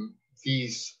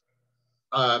these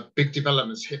big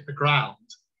developments hit the ground,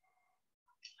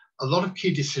 a lot of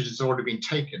key decisions have already been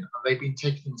taken, and they've been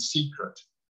taken in secret.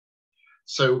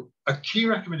 So a key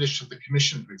recommendation of the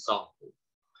Commission, for example,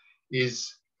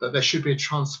 is that there should be a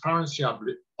transparency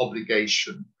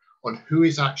obligation on who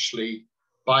is actually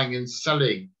buying and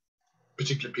selling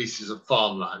particular pieces of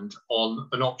farmland on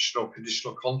an optional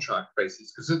conditional contract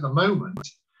basis, because at the moment,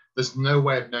 there's no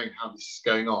way of knowing how this is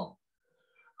going on.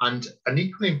 And an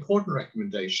equally important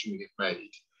recommendation we have made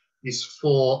is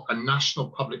for a national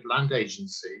public land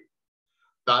agency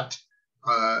that,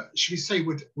 should we say,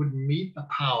 would meet the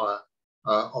power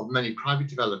of many private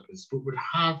developers, but would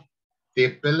have the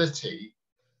ability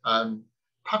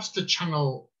perhaps to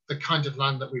channel the kind of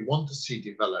land that we want to see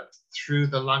developed through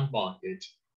the land market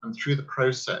and through the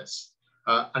process,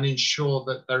 and ensure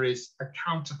that there is a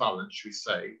counterbalance, should we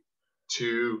say,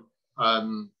 to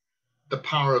the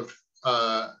power of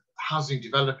housing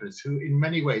developers, who in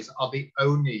many ways are the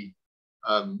only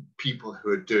people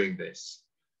who are doing this.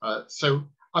 So,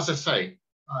 as I say,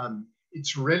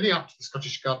 it's really up to the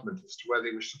Scottish Government as to whether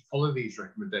they wish to follow these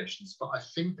recommendations. But I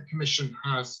think the Commission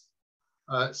has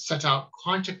set out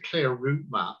quite a clear route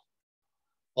map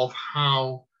of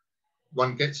how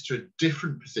one gets to a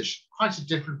different position, quite a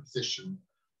different position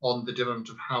on the development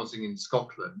of housing in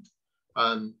Scotland.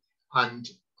 I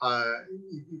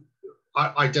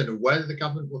don't know whether the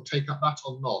government will take up that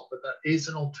or not, but there is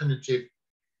an alternative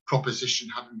proposition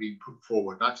having been put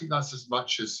forward. And I think that's as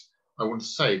much as I want to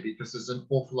say, because there's an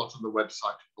awful lot on the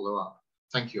website to follow up.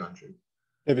 Thank you, Andrew.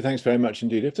 David, thanks very much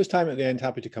indeed. If there's time at the end,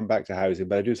 happy to come back to housing,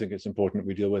 but I do think it's important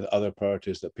we deal with other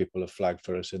priorities that people have flagged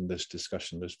for us in this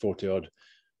discussion. There's 40 odd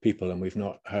people and we've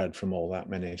not heard from all that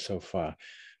many so far.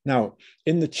 Now,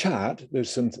 in the chat, there's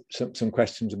some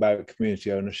questions about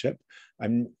community ownership.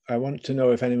 I want to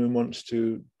know if anyone wants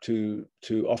to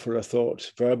offer a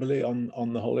thought verbally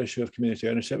on the whole issue of community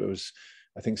ownership. It was,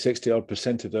 I think,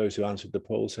 60% of those who answered the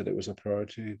poll said it was a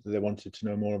priority that they wanted to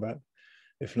know more about.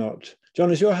 If not,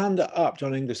 John, is your hand up,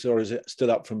 John Inglis, or is it still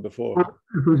up from before?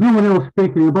 If there's no one else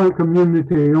speaking about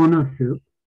community ownership,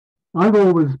 I've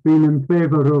always been in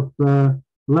favour of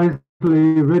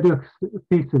Leslie Riddoch's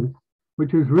thesis,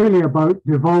 which is really about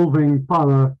devolving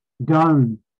power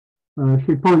down.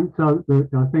 She points out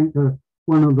that I think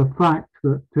one of the facts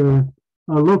that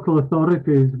our local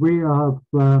authorities, we have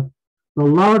the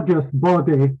largest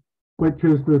body, which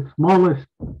is the smallest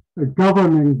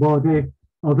governing body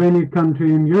of any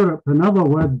country in Europe. In other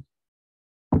words,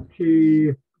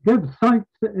 she gives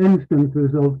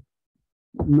instances of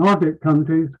Nordic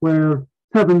countries where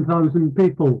 7,000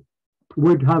 people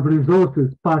would have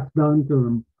resources passed down to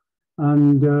them.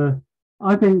 And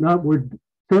I think that would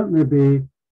certainly be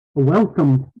a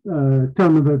welcome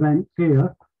turn of events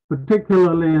here,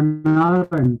 particularly in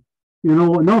Ireland. You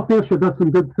know, North Ayrshire does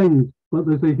some good things, but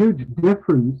there's a huge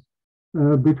difference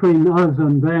between us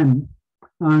and them.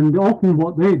 And often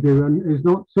what they do is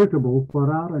not suitable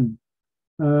for Ireland.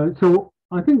 So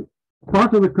I think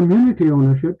part of the community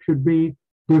ownership should be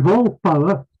devolve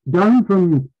power down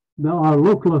from our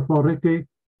local authority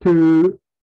to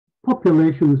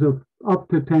populations of up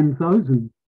to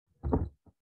 10,000.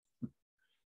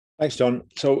 Thanks, John.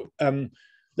 So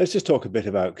let's just talk a bit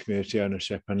about community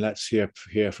ownership, and let's hear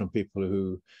from people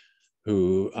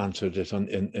who answered it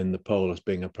in the poll as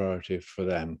being a priority for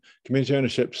them. Community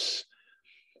ownership's,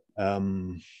 I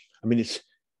mean,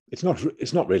 it's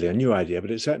not really a new idea,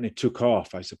 but it certainly took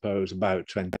off, I suppose, about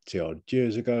 20 odd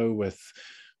years ago with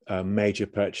major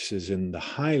purchases in the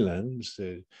Highlands,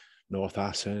 the North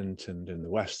Assynt and in the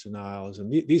Western Isles,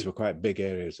 and these were quite big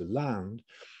areas of land.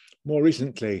 More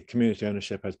recently, community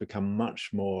ownership has become much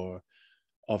more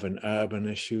of an urban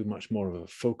issue, much more of a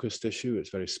focused issue. It's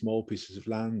very small pieces of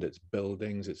land, it's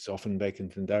buildings, it's often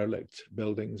vacant and derelict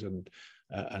buildings and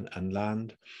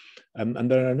land.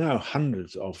 And there are now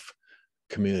hundreds of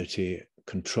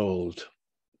community-controlled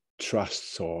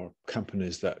trusts or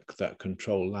companies that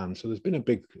control land. So there's been a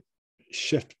big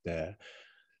shift there.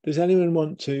 Does anyone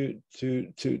want to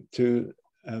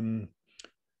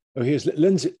oh, here's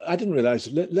Lindsay. I didn't realize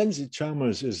Lindsay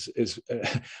Chalmers is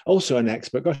also an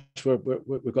expert. Gosh,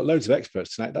 we've got loads of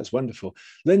experts tonight. That's wonderful.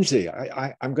 Lindsay,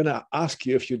 I'm going to ask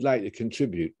you if you'd like to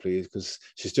contribute, please, because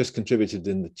she's just contributed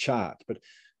in the chat. But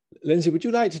Lindsay, would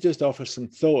you like to just offer some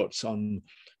thoughts on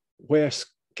where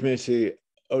community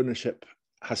ownership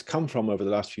has come from over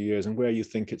the last few years and where you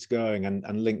think it's going,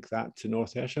 and link that to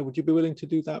North Ayrshire? Would you be willing to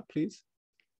do that, please?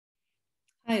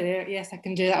 Hi there. Yes, I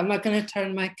can do that. I'm not going to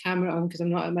turn my camera on because I'm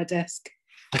not at my desk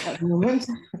at the moment.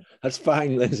 That's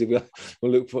fine, Lindsay.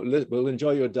 We'll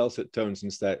enjoy your dulcet tones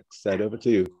instead. Over to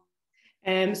you.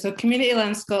 So Community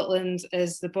Land Scotland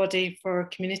is the body for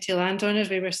community landowners.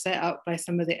 We were set up by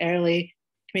some of the early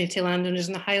community landowners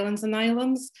in the Highlands and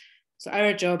Islands. So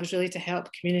our job is really to help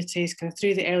communities kind of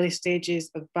through the early stages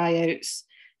of buyouts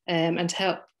and to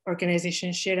help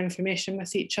organisations share information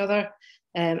with each other.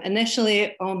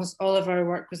 Initially, almost all of our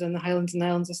work was in the Highlands and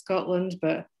Islands of Scotland,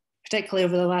 but particularly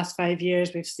over the last 5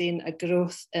 years, we've seen a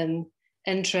growth in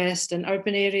interest in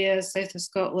urban areas south of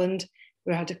Scotland.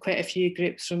 We had quite a few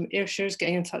groups from Ayrshire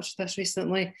getting in touch with us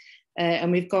recently.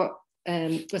 And we've got,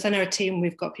 within our team,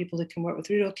 we've got people who can work with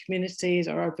rural communities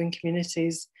or urban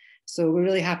communities. So we're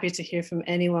really happy to hear from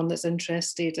anyone that's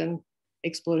interested in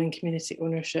exploring community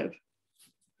ownership.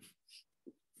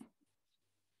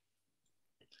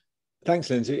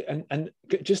 Thanks, Lindsay. And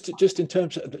just in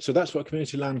terms of, so that's what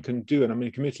Community Land can do. And I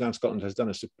mean, Community Land Scotland has done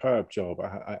a superb job.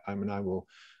 I mean, I will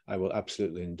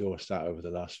absolutely endorse that over the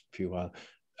last few while.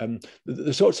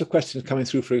 The sorts of questions coming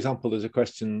through, for example, there's a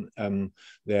question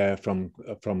there from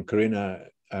Karina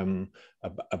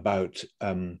about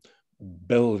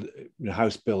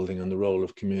house building and the role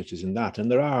of communities in that.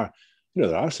 And there are you know,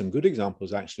 there are some good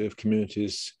examples actually of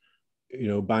communities, you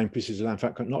know, buying pieces of land. In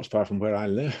fact, not far from where I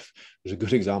live, there's a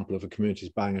good example of a communities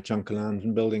buying a chunk of land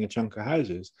and building a chunk of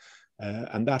houses.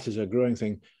 And that is a growing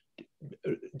thing.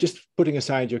 Just putting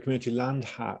aside your community land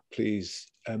hat, please,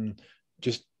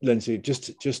 just Lindsay,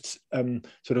 just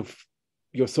sort of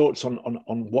your thoughts on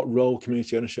what role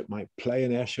community ownership might play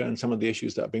in Ayrshire and some of the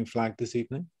issues that are being flagged this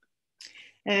evening.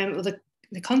 Well,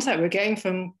 the contact we're getting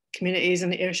from communities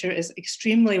in Ayrshire is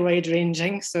extremely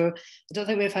wide-ranging. So I don't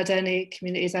think we've had any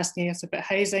communities asking us about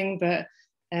housing, but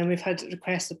we've had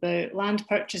requests about land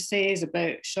purchases,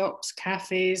 about shops,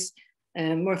 cafes,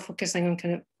 more focusing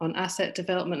on on asset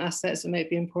development, assets that might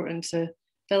be important to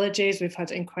villages. We've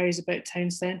had inquiries about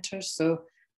town centres. So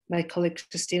my colleague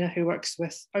Christina, who works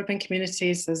with urban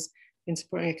communities, has been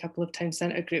supporting a couple of town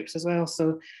centre groups as well.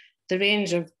 So the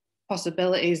range of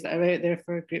possibilities that are out there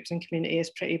for groups and community is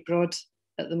pretty broad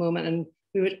at the moment. And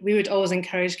we would always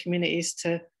encourage communities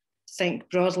to think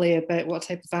broadly about what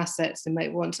type of assets they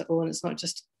might want to own. It's not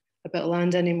just about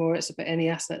land anymore, it's about any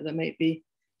asset that might be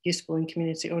useful in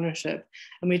community ownership.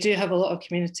 And we do have a lot of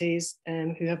communities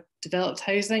who have developed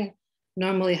housing,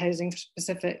 normally housing for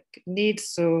specific needs,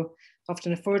 so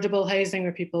often affordable housing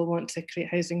where people want to create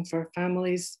housing for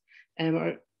families,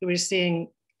 or we're seeing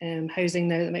housing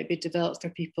now that might be developed for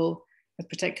people with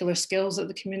particular skills that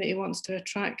the community wants to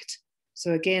attract.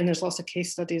 So again, there's lots of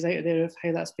case studies out there of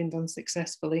how that's been done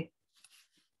successfully.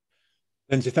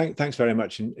 Lindsay, thanks very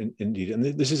much indeed. And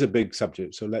this is a big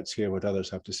subject, so let's hear what others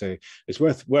have to say. It's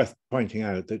worth pointing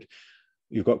out that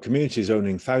you've got communities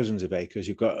owning thousands of acres,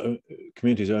 you've got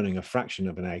communities owning a fraction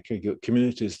of an acre, you've got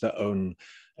communities that own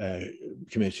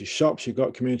community shops, you've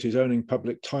got communities owning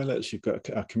public toilets, you've got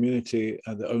a community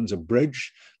that owns a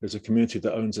bridge, there's a community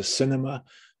that owns a cinema.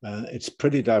 It's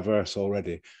pretty diverse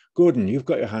already. Gordon, you've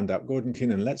got your hand up. Gordon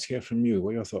Keenan, let's hear from you.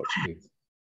 What are your thoughts, please?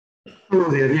 Hello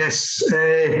there, yes.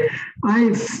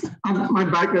 My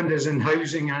background is in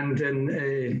housing and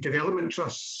in development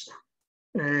trusts.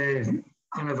 And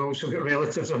I've also got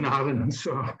relatives on Ireland,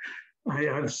 so I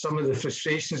have some of the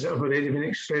frustrations that have already been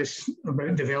expressed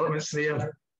about developments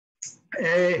there.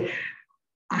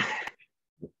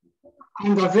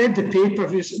 And I've read the paper,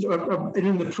 I've been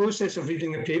in the process of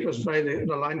reading the papers by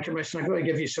the Land Commission. I've got to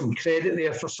give you some credit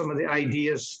there for some of the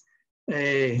ideas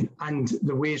and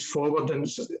the ways forward, and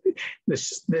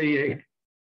the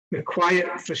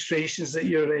quiet frustrations that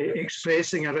you're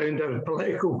expressing around our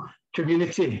political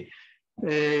community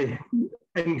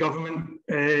in government.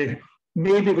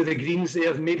 Maybe with the Greens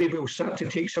there, maybe we'll start to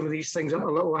take some of these things up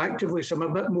a little actively, so I'm a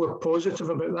bit more positive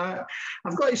about that.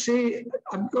 I've got to say,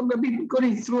 I'm going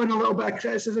to throw in a little bit of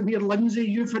criticism here. Lindsay,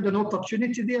 you've had an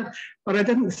opportunity there, but I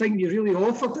didn't think you really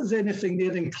offered us anything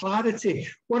there in clarity.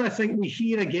 What I think we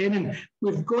hear again, and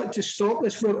we've got to stop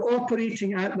this, we're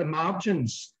operating at the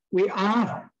margins. We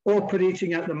are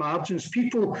operating at the margins.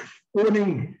 People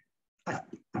owning an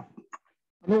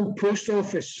old post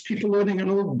office, people owning an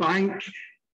old bank,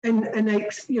 in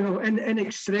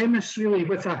extremis, really,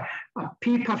 with a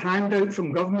paper handout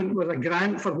from government with a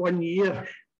grant for 1 year.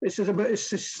 This is about as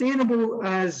sustainable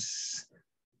as,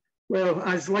 well,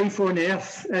 as life on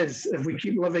earth is if we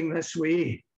keep living this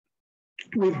way.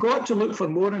 We've got to look for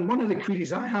more, and one of the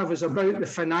queries I have is about the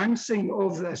financing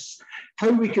of this, how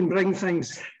we can bring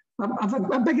things. I've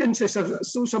a big interest, I've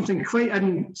throw something quite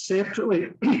in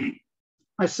separately.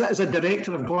 I sit as a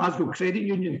director of Glasgow Credit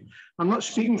Union. I'm not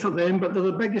speaking for them, but they're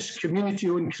the biggest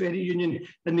community-owned credit union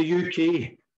in the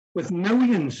UK, with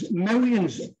millions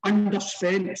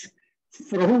underspent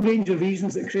for a whole range of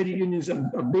reasons that credit unions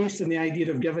are based on the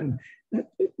idea of giving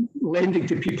lending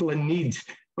to people in need.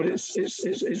 But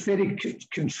it's very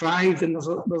contrived, and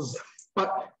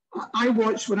but I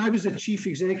watched, when I was the chief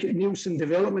executive at Nielsen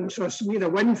Development Trust, we had a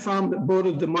wind farm that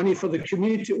borrowed the money for the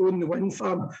community to own the wind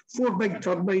farm, 4 big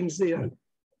turbines there.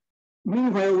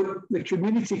 Meanwhile, the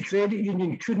community credit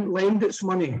union couldn't lend its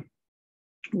money.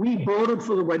 We borrowed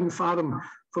for the wind farm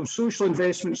from Social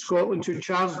Investment Scotland, who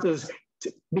charged us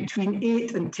between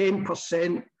 8 and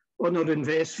 10% on our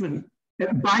investment.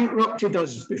 It bankrupted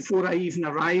us before I even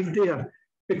arrived there,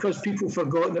 because people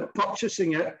forgot that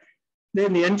purchasing it,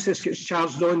 then the interest gets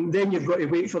charged on, then you've got to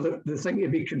wait for the thing to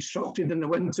be constructed and the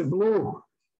wind to blow.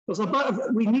 There's a bit of,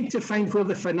 we need to find where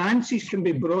the finances can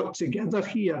be brought together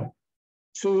here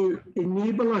to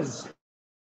enable us.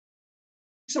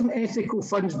 Some ethical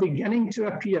funds beginning to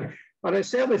appear, but I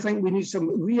certainly think we need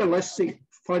some realistic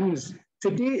funds.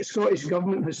 To date, Scottish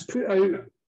Government has put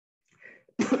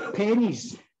out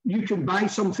pennies. You can buy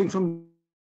something from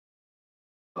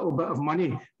a little bit of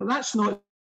money, but that's not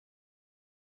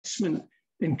investment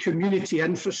in community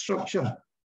infrastructure.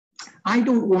 I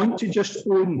don't want to just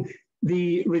own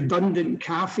the redundant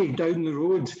cafe down the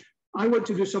road. I want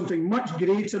to do something much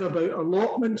greater about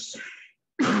allotments,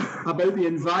 about the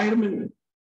environment,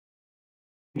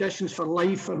 conditions for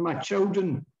life for my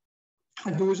children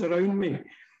and those around me.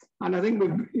 And I think,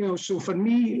 so for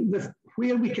me,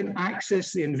 where we can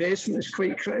access the investment is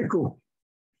quite critical.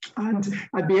 And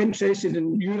I'd be interested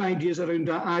in your ideas around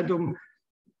that, Adam,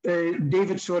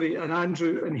 David, and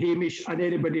Andrew and Hamish and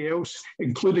anybody else,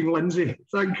 including Lindsay.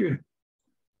 Thank you.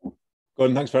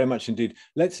 Gordon, thanks very much indeed.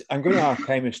 I'm going to ask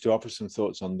Hamish to offer some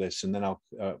thoughts on this, and then I'll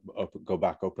go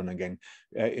back open again.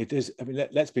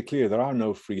 Let's be clear, there are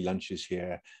no free lunches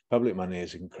here. Public money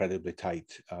is incredibly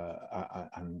tight,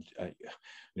 and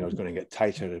it's going to get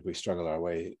tighter as we struggle our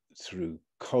way through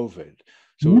COVID.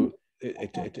 So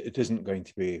it isn't going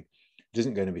to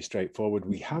be straightforward.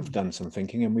 We have done some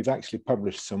thinking, and we've actually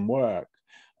published some work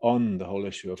on the whole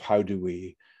issue of how do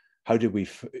we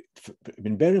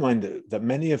bear in mind that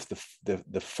many of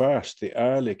the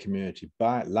early community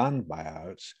land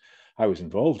buyouts, I was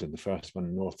involved in the first one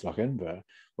in North Lochimber,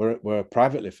 were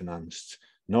privately financed.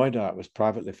 Noida was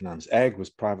privately financed. Egg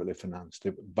was privately financed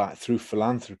through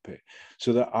philanthropy.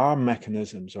 So there are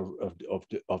mechanisms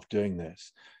of doing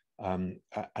this. And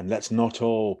let's not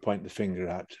all point the finger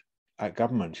at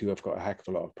government, who have got a heck of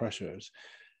a lot of pressures.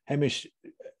 Hamish,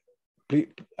 please,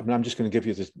 I'm just going to give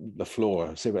you the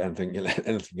floor. Say anything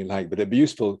you like, but it'd be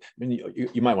useful.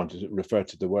 You might want to refer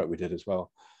to the work we did as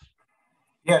well.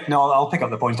 Yeah, no, I'll pick up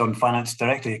the point on finance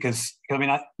directly, because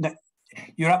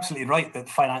you're absolutely right that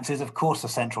finance is, of course, a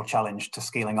central challenge to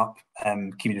scaling up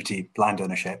community land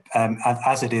ownership,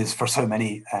 as it is for so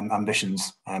many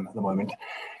ambitions at the moment.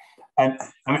 And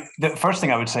the first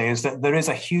thing I would say is that there is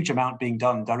a huge amount being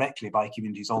done directly by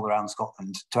communities all around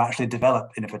Scotland to actually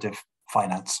develop innovative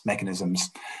finance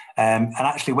mechanisms. And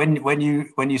actually, when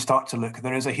you start to look,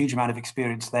 there is a huge amount of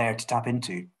experience there to tap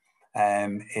into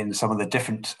in some of the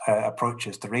different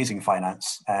approaches to raising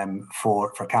finance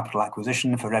for capital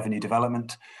acquisition, for revenue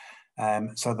development.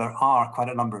 So there are quite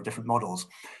a number of different models.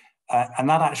 And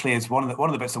that actually is one of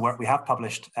the bits of work we have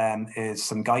published is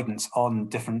some guidance on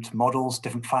different models,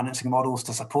 different financing models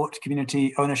to support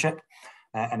community ownership.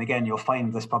 And again, you'll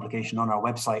find this publication on our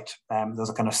website. There's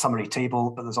a kind of summary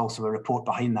table, but there's also a report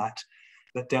behind that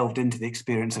delved into the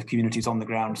experience of communities on the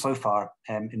ground so far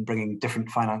in bringing different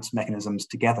finance mechanisms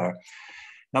together.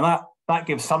 Now that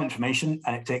gives some information,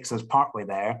 and it takes us partway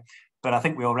there, but I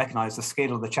think we all recognise the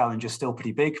scale of the challenge is still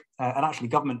pretty big, and actually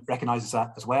government recognises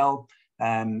that as well.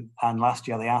 And last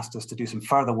year they asked us to do some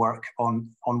further work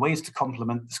on ways to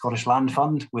complement the Scottish Land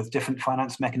Fund with different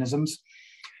finance mechanisms.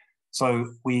 So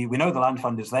we know the Land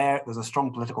Fund is there. There's a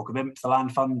strong political commitment to the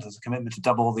Land Fund. There's a commitment to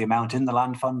double the amount in the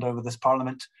Land Fund over this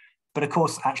Parliament. But of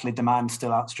course, actually demand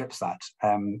still outstrips that.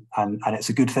 And it's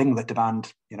a good thing that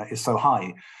demand is so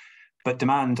high. But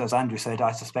demand, as Andrew said,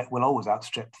 I suspect will always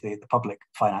outstrip the public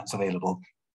finance available.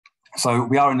 So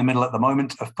we are in the middle at the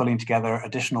moment of pulling together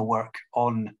additional work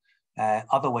on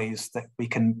other ways that we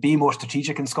can be more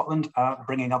strategic in Scotland,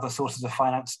 bringing other sources of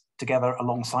finance together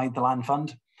alongside the Land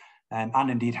Fund,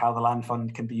 and indeed how the Land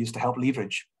Fund can be used to help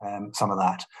leverage some of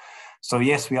that. So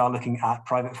yes, we are looking at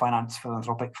private finance,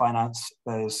 philanthropic finance.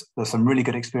 There's some really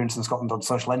good experience in Scotland on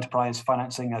social enterprise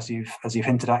financing, as you've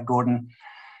hinted at, Gordon.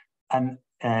 And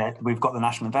we've got the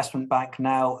National Investment Bank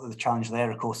now. The challenge there,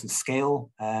 of course, is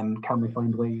scale. Can we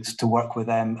find ways to work with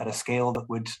them at a scale that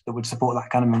would support that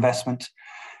kind of investment?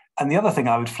 And the other thing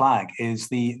I would flag is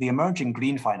the emerging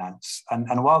green finance.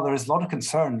 And while there is a lot of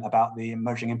concern about the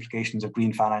emerging implications of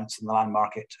green finance in the land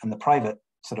market and the private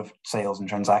sort of sales and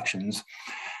transactions,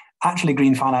 actually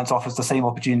green finance offers the same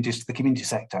opportunities to the community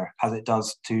sector as it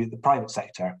does to the private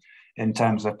sector in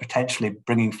terms of potentially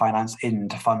bringing finance in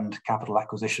to fund capital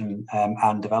acquisition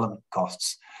and development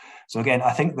costs. So again,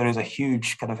 I think there is a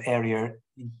huge kind of area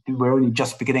we're only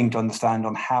just beginning to understand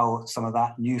on how some of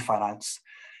that new finance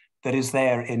that is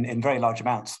there in very large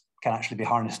amounts can actually be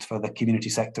harnessed for the community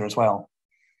sector as well.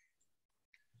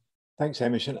 Thanks,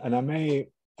 Hamish. And I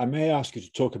may ask you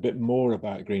to talk a bit more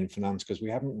about green finance, because we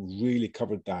haven't really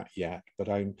covered that yet, but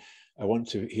I want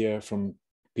to hear from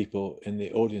people in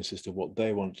the audience as to what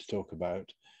they want to talk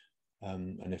about.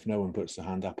 And if no one puts their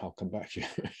hand up, I'll come back to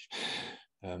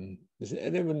you. Does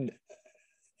anyone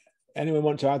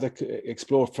want to either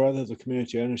explore further the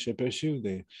community ownership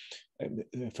issue?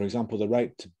 For example, the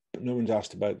right to, no one's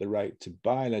asked about the right to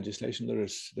buy legislation.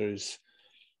 There's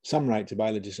some right to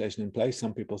buy legislation in place.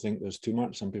 Some people think there's too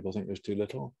much. Some people think there's too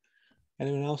little.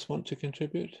 Anyone else want to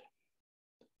contribute?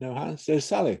 No hands? There's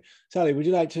Sally. Sally, would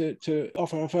you like to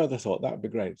offer a further thought? That would be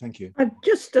great. Thank you.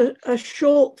 Just a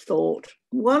short thought.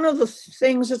 One of the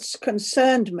things that's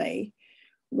concerned me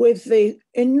with the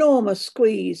enormous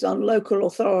squeeze on local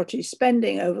authority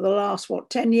spending over the last,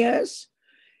 10 years,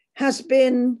 has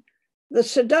been the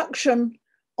seduction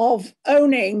of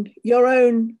owning your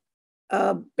own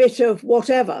bit of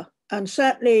whatever. And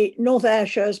certainly North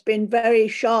Ayrshire has been very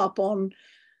sharp on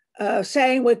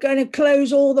saying we're going to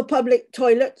close all the public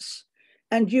toilets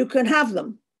and you can have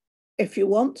them if you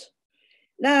want.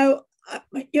 Now,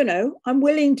 I'm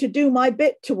willing to do my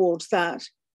bit towards that.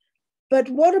 But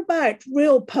what about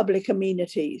real public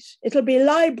amenities? It'll be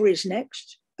libraries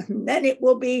next, and then it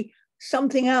will be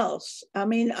something else. I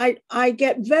mean, I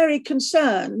get very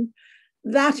concerned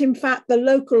that, in fact, the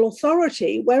local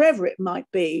authority, wherever it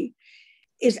might be,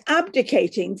 is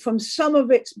abdicating from some of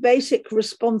its basic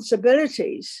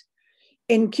responsibilities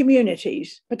in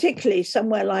communities, particularly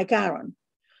somewhere like Arran.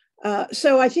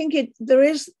 So I think there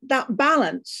is that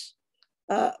balance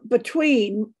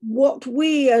between what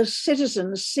we as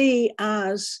citizens see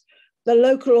as the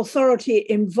local authority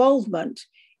involvement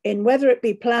in whether it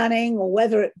be planning or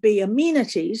whether it be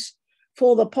amenities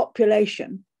for the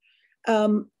population,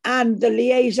 and the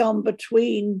liaison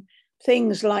between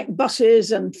things like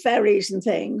buses and ferries and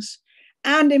things,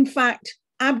 and in fact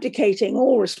abdicating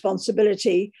all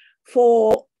responsibility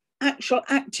for actual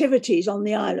activities on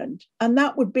the island. And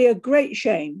that would be a great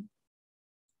shame.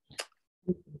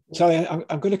 Sally,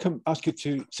 I'm going to ask you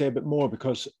to say a bit more,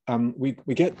 because we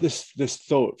get this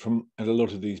thought from at a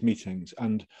lot of these meetings,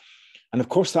 and of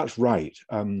course that's right.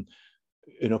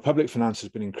 Public finance has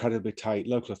been incredibly tight.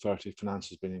 Local authority finance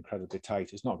has been incredibly tight.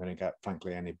 It's not going to get,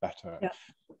 frankly, any better. Yeah.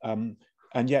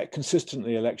 And yet,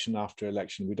 consistently, election after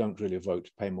election, we don't really vote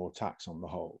to pay more tax on the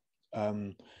whole.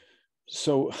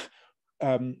 So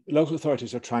local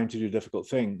authorities are trying to do difficult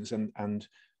things, and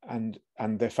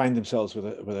they find themselves with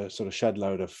a sort of shed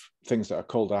load of things that are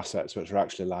called assets, which are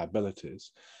actually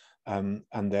liabilities. And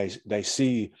they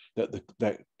see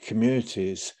that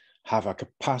communities have a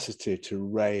capacity to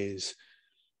raise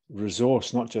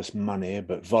resource, not just money,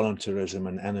 but voluntarism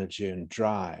and energy and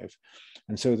drive.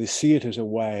 And so they see it as a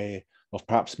way of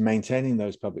perhaps maintaining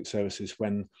those public services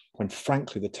when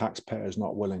frankly, the taxpayer is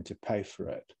not willing to pay for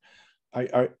it.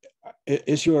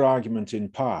 Is your argument, in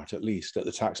part at least, that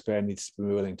the taxpayer needs to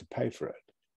be willing to pay for it?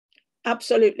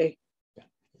 Absolutely.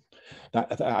 Yeah.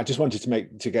 I just wanted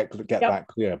to get yep. that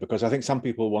clear, because I think some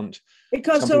people want...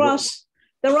 Because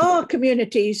there are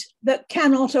communities that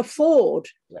cannot afford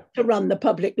yeah. to run the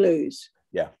public loos.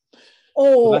 Yeah.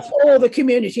 Or the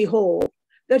community hall,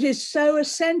 that is so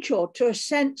essential to a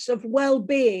sense of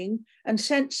well-being and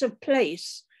sense of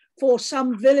place for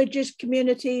some villages,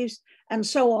 communities, and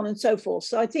so on and so forth.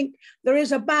 So I think there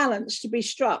is a balance to be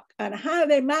struck, and how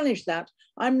they manage that,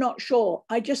 I'm not sure.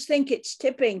 I just think it's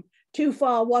tipping too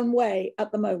far one way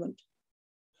at the moment.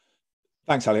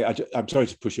 Thanks, Ali. I'm sorry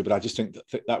to push you, but I just think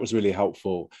that was really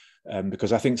helpful,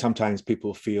 because I think sometimes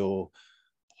people feel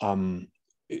are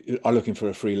looking for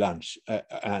a free lunch,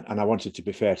 and I wanted to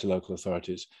be fair to local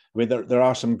authorities. I mean, there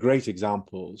are some great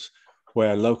examples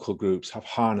where local groups have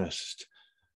harnessed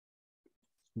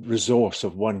resource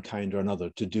of one kind or another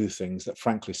to do things that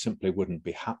frankly simply wouldn't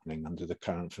be happening under the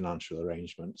current financial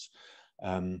arrangements.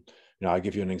 I'll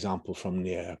give you an example from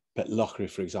near Pitlochry,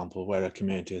 for example, where a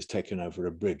community has taken over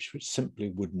a bridge which simply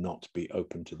would not be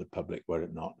open to the public were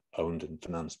it not owned and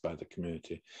financed by the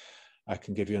community. I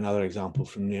can give you another example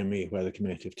from near me where the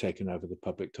community have taken over the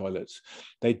public toilets.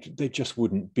 They just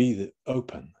wouldn't be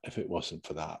open if it wasn't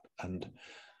for that. And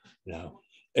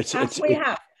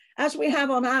as we have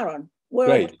on Arran, we're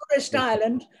a tourist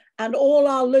island, and all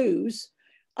our loos,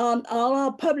 all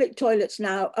our public toilets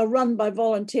now are run by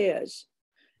volunteers.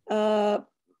 But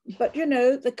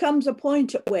there comes a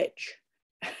point at which,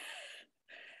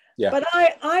 yeah. But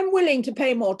I'm willing to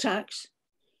pay more tax,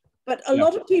 but a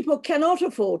lot of people cannot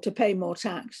afford to pay more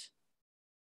tax.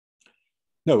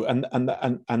 No, and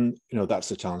that's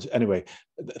the challenge. Anyway,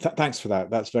 thanks for that.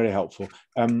 That's very helpful.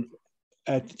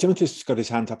 Timothy's got his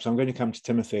hand up, so I'm going to come to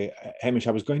Timothy. Hamish,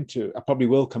 I probably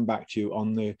will come back to you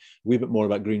on a wee bit more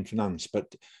about green finance,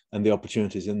 and the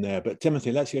opportunities in there. But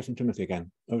Timothy, let's hear from Timothy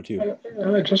again. Over to you.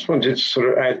 I just wanted to sort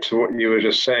of add to what you were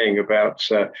just saying about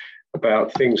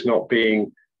things not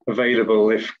being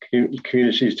available if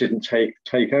communities didn't take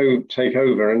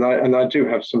over, and I do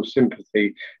have some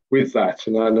sympathy with that,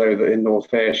 and I know that in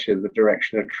North Ayrshire the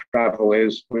direction of travel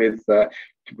is with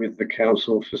the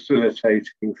council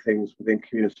facilitating things within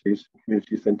communities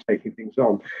then taking things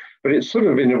on. But it sort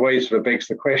of in a way sort of begs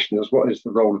the question as what is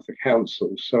the role of the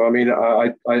council? So I mean,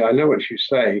 I know what you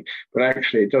say, but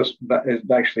actually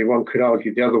actually one could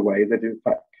argue the other way, that in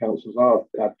fact councils are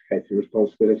advocating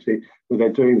responsibility, but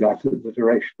they're doing that at the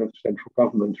direction of central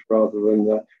government rather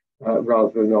than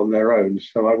rather than on their own.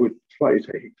 So I would slightly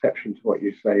take exception to what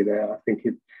you say there. I think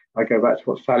I go back to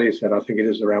what Sally said. I think it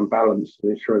is around balance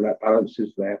and ensuring that balance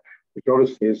is there, which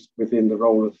honestly is within the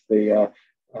role of the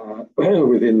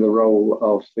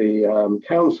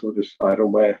council to decide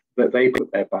on where that they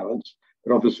put their balance.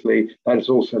 But obviously, that is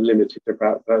also limited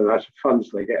about the amount of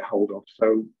funds they get hold of.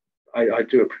 So I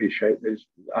do appreciate this.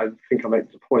 I think I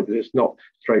make the point that it's not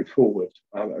straightforward.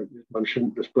 One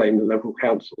shouldn't just blame the local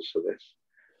councils for this.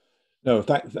 No,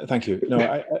 thank you. No,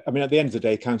 I mean, at the end of the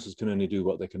day, councils can only do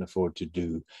what they can afford to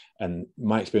do. And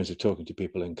my experience of talking to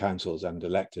people in councils and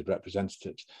elected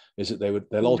representatives is that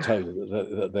they'll all tell you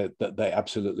that they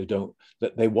absolutely don't,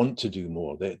 that they want to do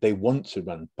more. They want to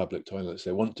run public toilets.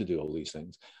 They want to do all these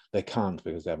things. They can't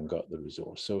because they haven't got the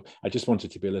resource. So I just wanted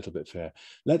to be a little bit fair.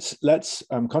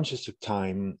 I'm conscious of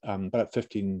time, about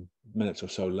 15 minutes or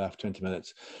so left, 20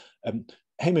 minutes.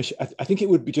 Hamish, I think it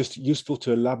would be just useful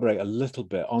to elaborate a little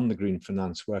bit on the green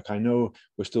finance work. I know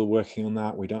we're still working on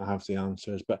that. We don't have the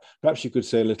answers, but perhaps you could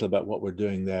say a little about what we're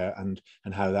doing there and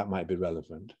how that might be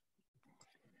relevant.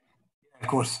 Of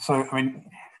course. So, I mean,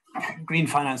 green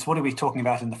finance, what are we talking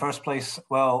about in the first place?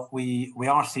 Well, we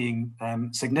are seeing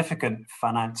significant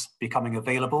finance becoming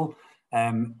available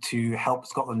to help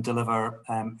Scotland deliver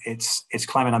its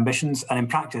climate ambitions. And in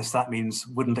practice, that means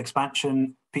woodland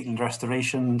expansion, peatland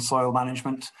restoration, soil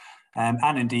management,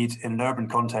 and indeed in an urban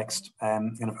context,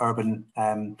 urban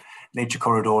nature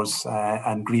corridors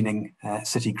and greening,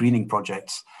 city greening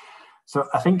projects. So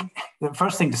I think the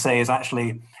first thing to say is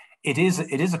actually, it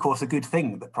is of course a good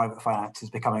thing that private finance is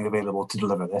becoming available to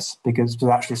deliver this, because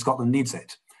actually Scotland needs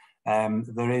it.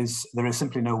 There is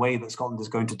simply no way that Scotland is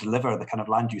going to deliver the kind of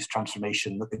land use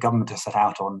transformation that the government has set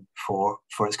out on for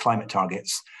its climate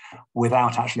targets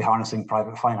without actually harnessing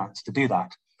private finance to do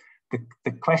that.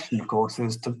 The question, of course,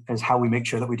 is how we make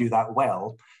sure that we do that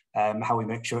well, how we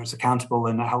make sure it's accountable,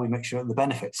 and how we make sure that the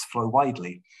benefits flow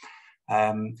widely.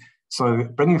 So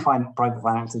bringing private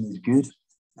finance in is good.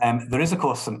 There is, of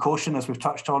course, some caution, as we've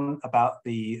touched on, about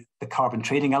the carbon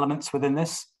trading elements within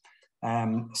this.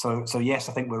 So yes,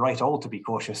 I think we're right all to be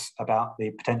cautious about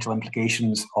the potential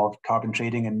implications of carbon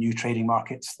trading and new trading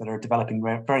markets that are developing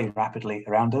very rapidly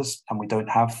around us, and we don't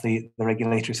have the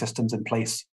regulatory systems in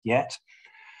place yet.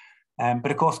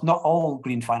 But of course, not all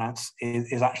green finance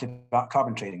is actually about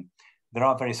carbon trading. There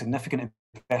are very significant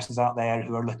investors out there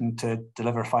who are looking to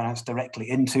deliver finance directly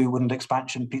into woodland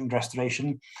expansion, peatland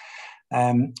restoration.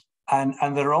 And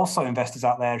there are also investors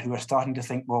out there who are starting to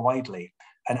think more widely.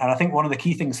 And I think one of the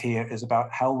key things here is about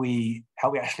how we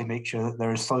actually make sure that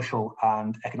there is social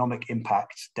and economic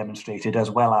impact demonstrated, as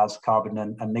well as carbon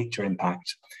and nature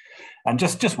impact. And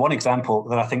just one example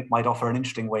that I think might offer an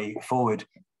interesting way forward.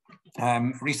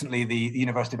 Recently, the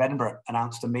University of Edinburgh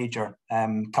announced a major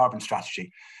carbon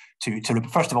strategy to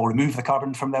first of all remove the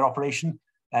carbon from their operation,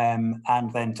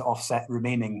 and then to offset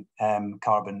remaining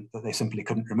carbon that they simply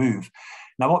couldn't remove.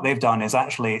 Now, what they've done is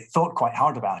actually thought quite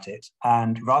hard about it,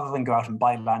 and rather than go out and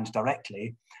buy land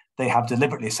directly, they have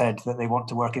deliberately said that they want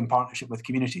to work in partnership with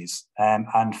communities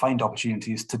and find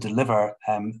opportunities to deliver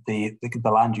the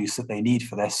land use that they need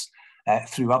for this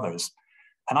through others.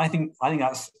 And I think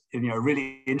that's a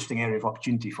really interesting area of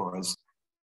opportunity for us.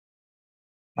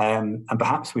 And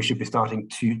perhaps we should be starting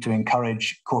to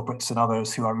encourage corporates and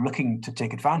others who are looking to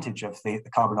take advantage of the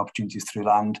carbon opportunities through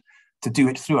land to do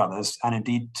it through others, and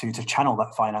indeed to channel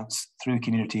that finance through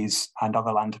communities and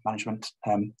other land management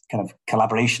kind of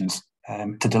collaborations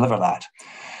to deliver that.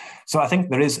 So I think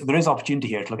there is opportunity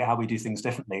here to look at how we do things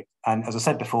differently. And as I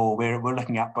said before, we're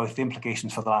looking at both the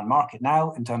implications for the land market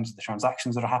now in terms of the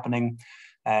transactions that are happening.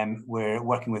 We're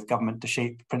working with government to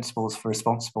shape principles for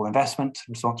responsible investment,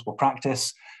 responsible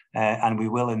practice, and we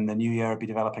will in the new year be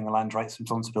developing a land rights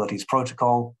responsibilities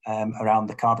protocol around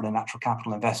the carbon and natural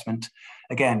capital investment.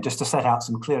 Again, just to set out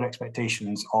some clear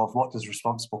expectations of what does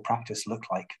responsible practice look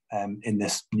like in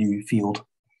this new field.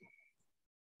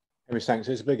 Thanks.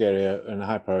 It's a big area and a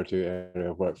high priority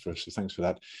area of work for us, so thanks for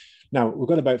that. Now, we've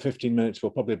got about 15 minutes,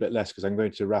 well, probably a bit less, because I'm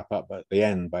going to wrap up at the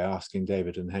end by asking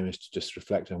David and Hamish to just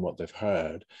reflect on what they've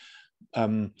heard.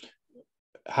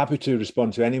 Happy to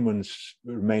respond to anyone's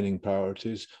remaining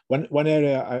priorities. One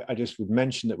area I just would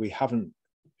mention that we haven't,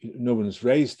 no one's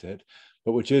raised it,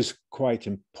 but which is quite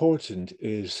important,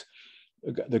 is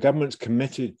the government's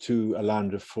committed to a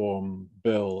land reform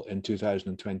bill in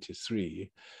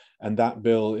 2023. And that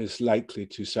bill is likely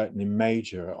to certainly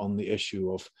major on the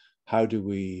issue of how do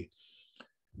we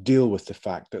deal with the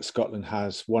fact that Scotland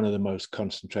has one of the most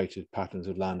concentrated patterns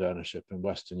of land ownership in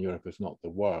Western Europe, if not the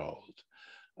world.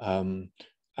 And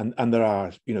there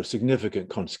are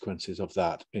significant consequences of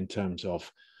that in terms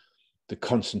of the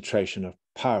concentration of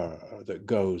power that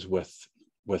goes with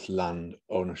land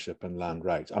ownership and land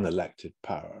rights, unelected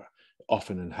power,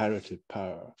 often inherited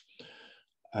power.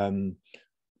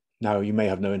 Now, you may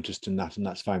have no interest in that, and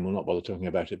that's fine, we'll not bother talking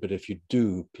about it, but if you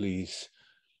do, please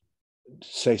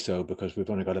say so, because we've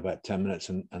only got about 10 minutes,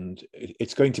 and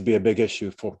it's going to be a big issue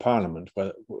for Parliament,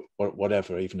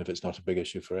 whatever, even if it's not a big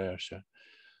issue for Ayrshire.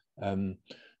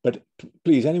 But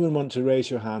please, anyone want to raise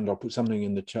your hand or put something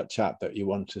in the chat that you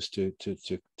want us to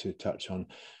touch on?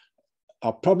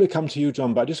 I'll probably come to you,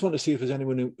 John, but I just want to see if there's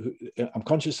anyone who I'm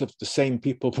conscious of the same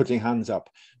people putting hands up.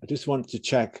 I just want to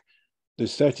check.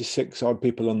 There's 36 odd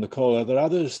people on the call. Are there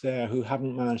others there who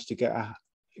haven't managed to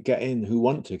get in, who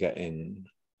want to get in?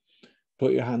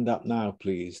 Put your hand up now,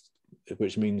 please,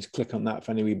 which means click on that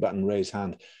funny wee button, raise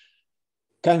hand.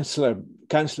 Councillor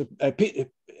Peter,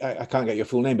 I can't get your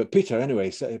full name, but Peter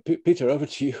anyway. So, Peter, over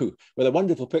to you, with a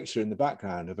wonderful picture in the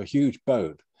background of a huge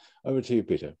boat. Over to you,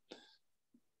 Peter.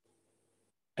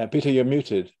 Peter, you're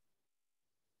muted.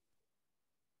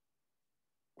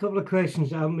 A couple of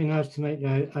questions that haven't been asked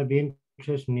tonight. I'd be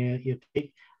interested in your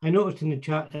take. I noticed in the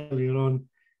chat earlier on,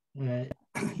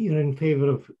 you're in favour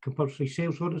of compulsory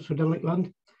sales orders for derelict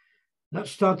land. That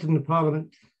started in the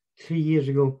Parliament 3 years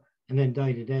ago and then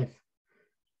died a death.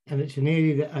 And it's an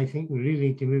area that I think we really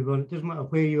need to move on. It doesn't matter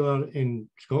where you are in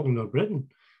Scotland or Britain.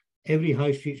 Every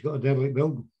high street's got a derelict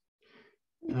building.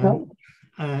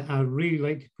 I really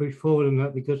like to push forward on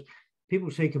that, because people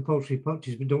say compulsory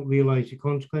purchase but don't realise the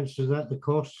consequences of that, the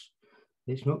costs.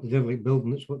 It's not the derelict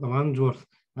building, it's what the land's worth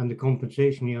and the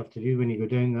compensation you have to do when you go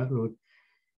down that road.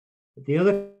 But the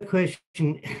other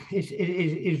question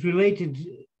is related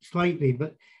slightly,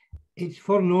 but it's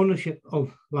foreign ownership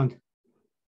of land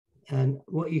and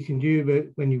what you can do about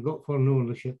when you've got foreign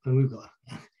ownership. And we've got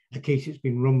a case that's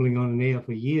been rumbling on in Ayr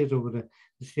for years over the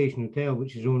Station Hotel,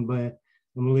 which is owned by a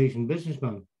Malaysian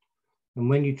businessman. And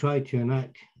when you try to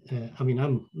enact, I mean,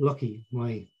 I'm lucky,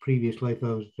 my previous life I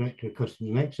was Director of Customs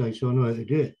and Excise, so I know how to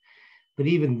do it. But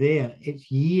even there,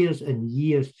 it's years and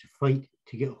years to fight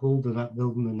to get hold of that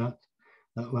building and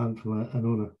that land from an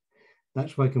owner.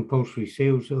 That's why compulsory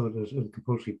sales orders and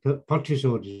compulsory purchase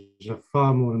orders are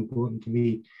far more important to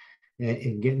me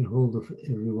in getting hold of if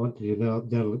we want to develop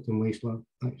derelict and wasteland.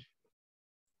 Thanks.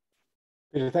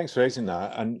 Peter, thanks for raising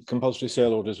that. And compulsory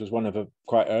sale orders was one of a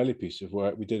quite early piece of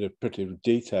work. We did a pretty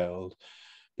detailed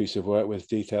piece of work with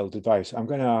detailed advice. I'm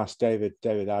going to ask David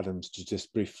Adams to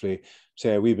just briefly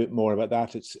say a wee bit more about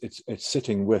that. It's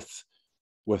sitting with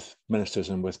ministers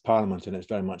and with Parliament, and it's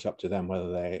very much up to them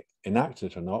whether they enact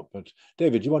it or not. But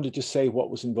David, do you want to just say what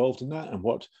was involved in that and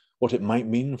what it might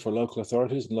mean for local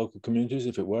authorities and local communities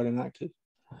if it were enacted?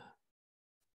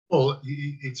 Well,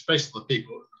 it's based on the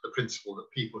principle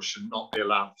that people should not be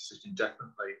allowed to sit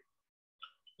indefinitely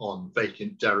on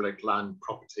vacant, derelict land,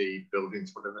 property,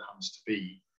 buildings, whatever it happens to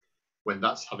be, when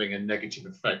that's having a negative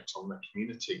effect on the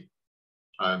community.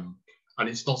 And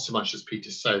it's not so much, as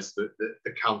Peter says, that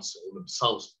the council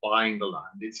themselves buying the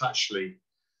land, it's actually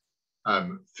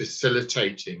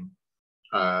facilitating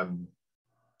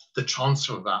the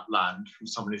transfer of that land from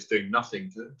someone who's doing nothing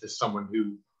to someone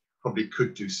who probably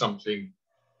could do something,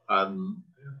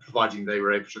 providing they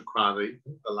were able to acquire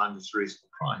the land at a reasonable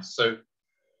price. So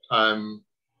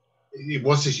it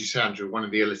was, as you say, Andrew, one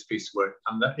of the earliest pieces of work,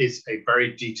 and that is a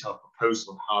very detailed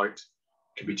proposal of how it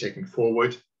can be taken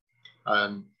forward.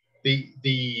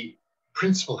 The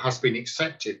principle has been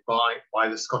accepted by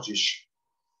the Scottish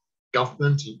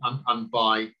government and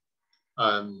by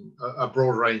a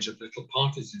broad range of political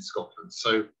parties in Scotland.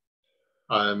 So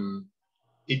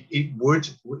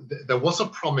there was a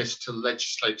promise to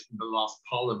legislate in the last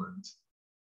Parliament,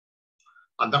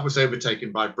 and that was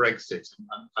overtaken by Brexit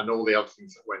and all the other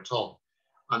things that went on.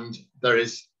 And there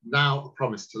is now a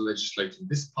promise to legislate in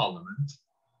this Parliament,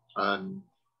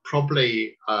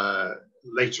 probably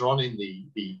later on in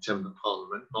the term of the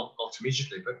Parliament, not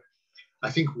immediately, but I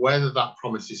think whether that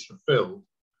promise is fulfilled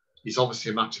is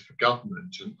obviously a matter for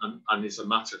government and is a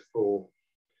matter for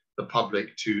the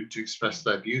public to express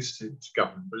their views to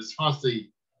government. But as far as the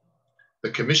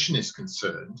Commission is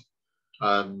concerned,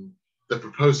 the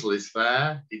proposal is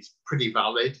there, it's pretty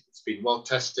valid, it's been well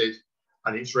tested,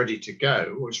 and it's ready to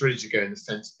go. Or it's ready to go in the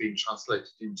sense of being translated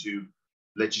into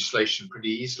legislation pretty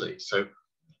easily. So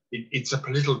it's a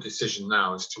political decision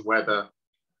now as to whether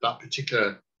that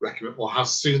particular or how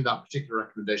soon that particular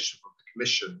recommendation from the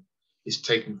Commission is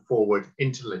taken forward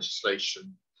into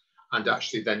legislation and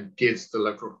actually then gives the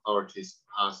local authorities the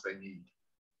powers they need.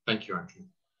 Thank you, Andrew.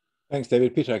 Thanks,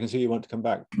 David. Peter, I can see you want to come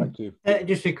back to you.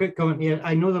 Just a quick comment here.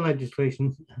 I know the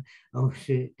legislation. I was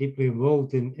deeply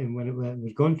involved in when it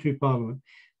was gone through Parliament.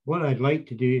 what I'd like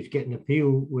to do is get an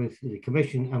appeal with the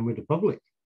Commission and with the public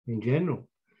in general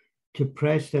to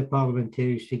press their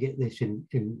parliamentarians to get this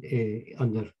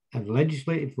under and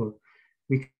legislated for.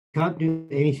 We can't do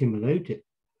anything without it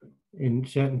in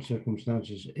certain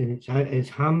circumstances, and it's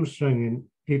hamstringing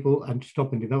people and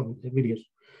stopping development. It really is.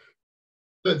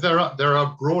 There are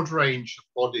a broad range of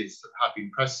bodies that have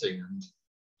been pressing, and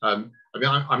I mean,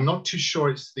 I'm not too sure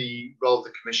it's the role of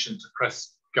the Commission to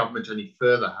press government any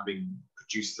further, having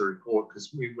produced the report,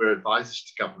 because we were advisors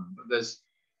to government. But there's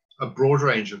a broad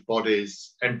range of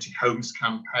bodies: Empty Homes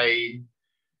Campaign,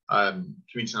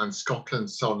 Community Land Scotland,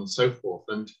 so on and so forth.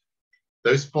 And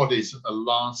those bodies at the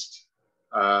last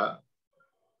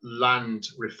land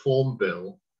reform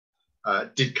bill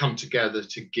did come together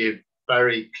to give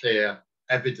very clear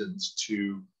evidence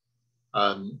to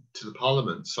the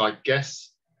Parliament. So I guess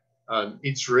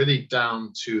it's really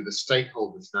down to the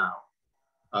stakeholders now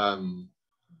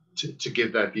to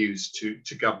give their views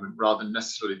to government rather than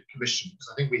necessarily the Commission, because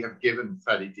I think we have given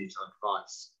fairly detailed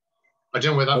advice. I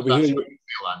don't know whether that's what you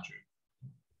feel, Andrew.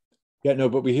 Yeah, no,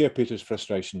 but we hear Peter's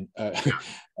frustration,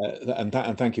 and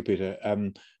thank you, Peter.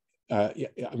 Yeah,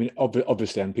 I mean,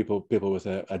 obviously, and people with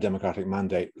a democratic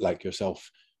mandate like yourself,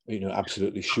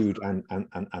 absolutely should and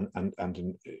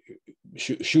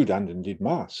indeed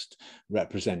must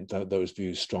represent those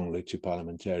views strongly to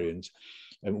parliamentarians.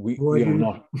 And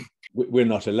we're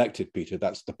not elected, Peter.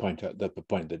 That's the point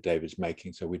that David's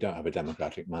making. So we don't have a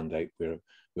democratic mandate.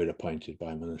 We're appointed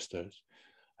by ministers.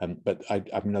 But I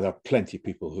mean, there are plenty of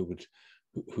people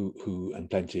who and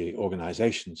plenty of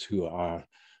organisations who are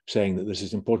saying that this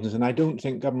is important, and I don't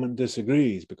think government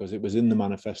disagrees, because it was in the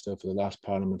manifesto for the last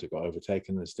Parliament. It got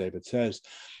overtaken, as David says,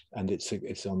 and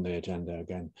it's on the agenda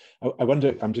again. I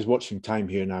wonder, I'm just watching time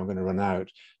here now, I'm going to run out.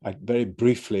 Very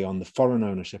briefly on the foreign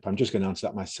ownership, I'm just going to answer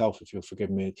that myself, if you'll forgive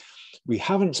me. We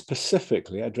haven't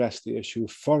specifically addressed the issue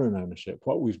of foreign ownership.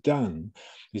 What we've done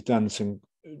is done some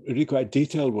really quite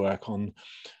detailed work on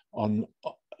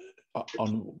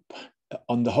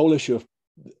the whole issue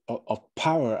of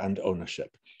power and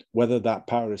ownership, whether that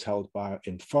power is held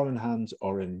in foreign hands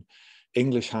or in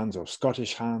English hands or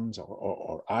Scottish hands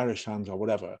or Irish hands or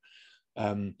whatever.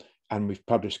 And we've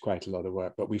published quite a lot of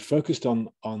work, but we focused on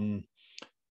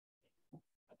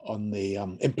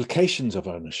the implications of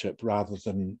ownership rather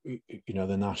than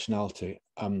the nationality.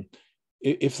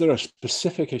 If there are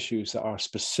specific issues that are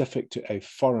specific to a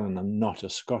foreign and not a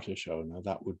Scottish owner,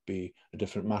 that would be a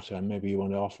different matter. And maybe you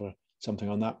want to offer something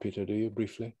on that, Peter, do you,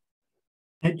 briefly?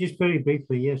 Just very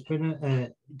briefly, yes. When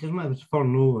it doesn't matter if it's a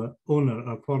foreign owner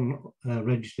or foreign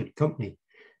registered company.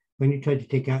 When you try to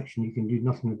take action, you can do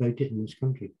nothing about it in this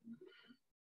country.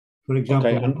 For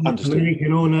example, an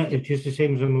American owner, it's just the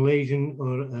same as a Malaysian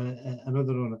or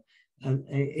another owner. And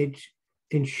it's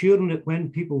ensuring that when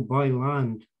people buy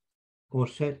land or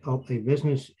set up a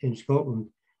business in Scotland,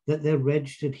 that they're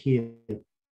registered here. I'm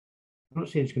not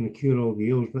saying it's going to cure all the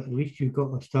ills, but at least you've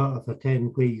got a start of a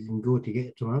 10 where you can go to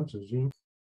get some answers.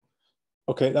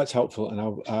 Okay, that's helpful,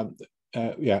 and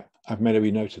yeah, I've made a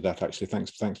wee note of that actually.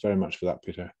 Thanks very much for that,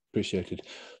 Peter. Appreciated.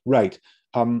 Right,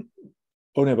 only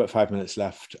about 5 minutes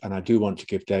left, and I do want to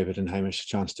give David and Hamish a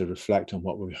chance to reflect on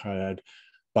what we've heard.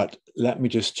 But let me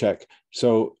just check.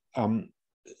 So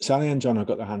Sally and John have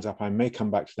got their hands up. I may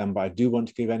come back to them, but I do want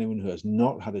to give anyone who has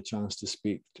not had a chance to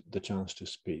speak the chance to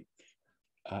speak.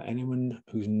 Anyone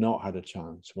who's not had a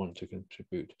chance want to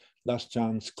contribute? Last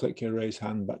chance, click your raise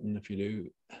hand button if you do.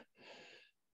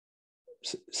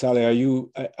 Sally, are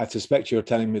you, I suspect you're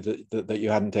telling me that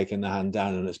you hadn't taken the hand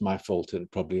down and it's my fault.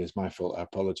 It probably is my fault. I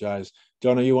apologise.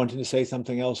 John, are you wanting to say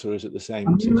something else, or is it the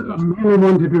same situation? I really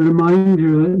wanted to remind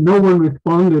you that no one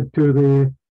responded to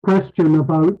the question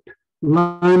about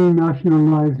land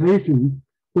nationalisation,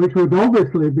 which would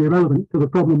obviously be relevant to the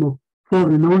problem of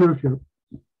foreign ownership.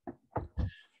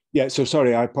 Yeah, so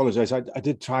sorry, I apologize. I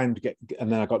did try and and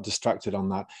then I got distracted on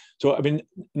that. So, I mean,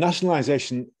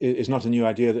 nationalisation is not a new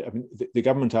idea. I mean, the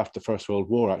government after the First World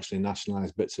War actually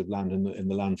nationalised bits of land in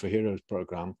the Land for Heroes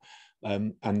programme.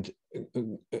 And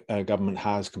government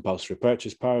has compulsory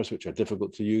purchase powers, which are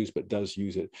difficult to use, but does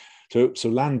use it. So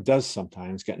land does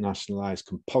sometimes get nationalised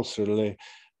compulsorily.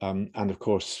 And of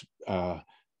course,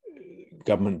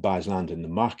 government buys land in the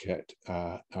market,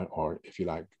 or if you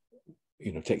like,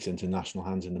 takes into national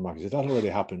hands in the market. So that already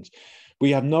happens.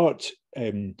 We have not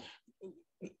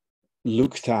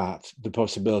looked at the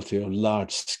possibility of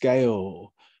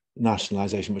large-scale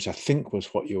nationalisation, which I think was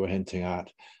what you were hinting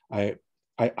at.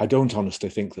 I don't honestly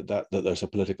think that there's a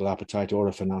political appetite or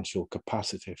a financial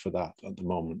capacity for that at the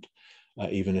moment,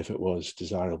 even if it was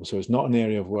desirable. So it's not an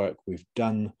area of work we've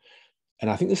done. And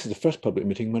I think this is the first public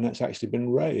meeting when it's actually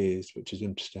been raised, which is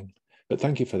interesting. But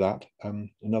thank you for that.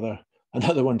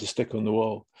 Another one to stick on the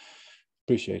wall.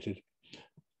 Appreciated.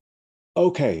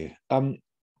 Okay,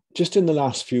 just in the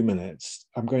last few minutes,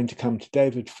 I'm going to come to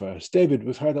David first. David,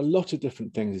 we've heard a lot of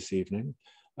different things this evening.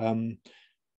 A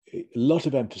lot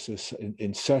of emphasis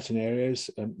in certain areas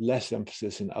and less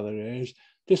emphasis in other areas.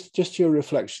 Just your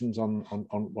reflections on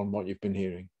what you've been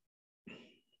hearing.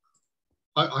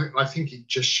 I think it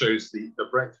just shows the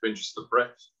breadth of interest, the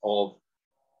breadth of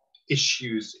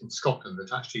issues in Scotland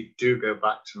that actually do go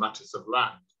back to matters of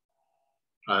land.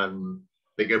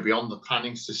 They go beyond the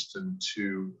planning system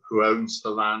to who owns the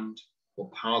land,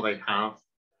 what power they have,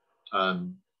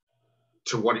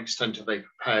 to what extent are they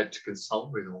prepared to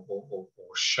consult with or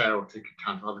share or take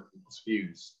account of other people's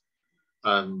views.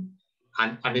 And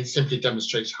it simply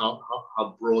demonstrates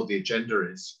how broad the agenda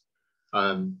is.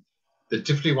 The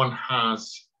difficulty one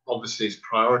has, obviously, is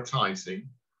prioritising,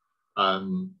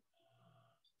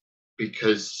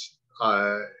 because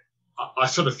I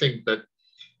sort of think that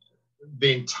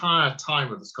the entire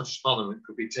time of the Scottish Parliament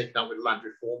could be taken up with land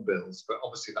reform bills, but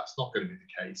obviously that's not going to be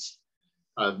the case.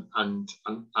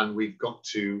 And we've got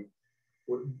to,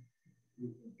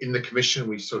 in the Commission,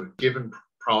 we've sort of given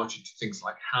priority to things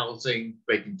like housing,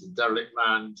 vacant and derelict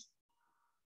land,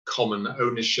 common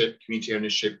ownership, community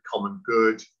ownership, common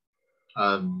good,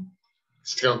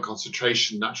 scale and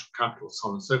concentration, natural capital, so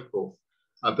on and so forth.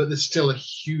 But there's still a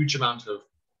huge amount of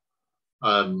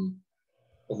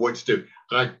work to do.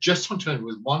 And I just want to end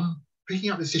with one,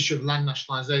 picking up this issue of land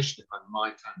nationalisation, if I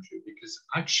might, Andrew, because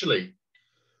actually,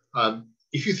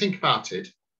 if you think about it,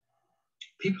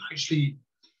 people actually,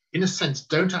 in a sense,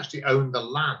 don't actually own the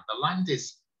land. The land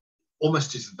is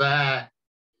almost their,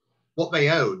 what they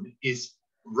own is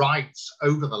rights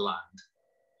over the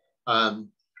land.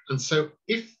 And so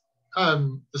if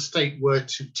the state were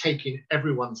to take in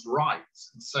everyone's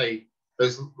rights and say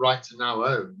those rights are now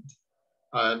owned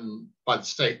by the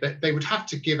state, they would have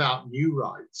to give out new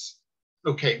rights.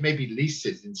 Okay, maybe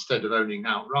leases instead of owning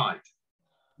outright.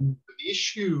 But the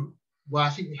issue where I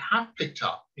think we have picked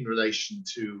up in relation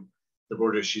to the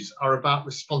broader issues are about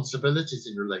responsibilities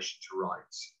in relation to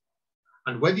rights.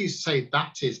 And whether you say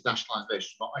that is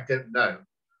nationalisation or not, I don't know.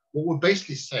 What we're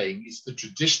basically saying is the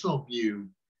traditional view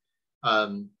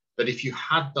that if you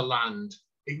had the land,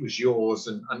 it was yours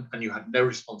and you had no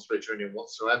responsibility or anything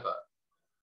whatsoever.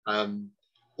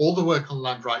 All the work on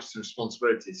land rights and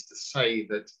responsibilities to say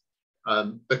that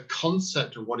the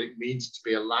concept of what it means to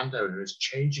be a landowner is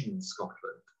changing in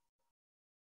Scotland.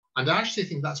 And I actually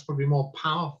think that's probably more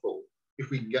powerful if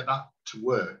we can get that to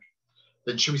work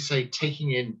than, shall we say,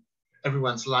 taking in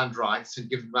everyone's land rights and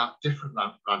giving them out different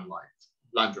land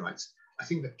rights. I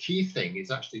think the key thing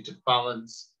is actually to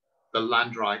balance the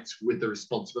land rights with the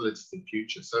responsibilities in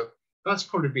future. So that's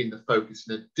probably been the focus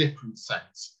in a different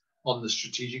sense on the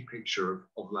strategic picture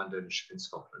of land ownership in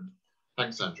Scotland.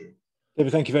 Thanks, Andrew.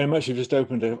 David, thank you very much. You've just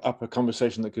opened up a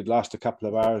conversation that could last a couple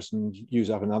of hours and use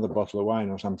up another bottle of wine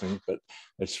or something. But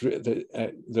it's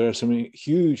there are some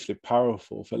hugely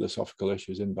powerful philosophical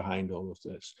issues in behind all of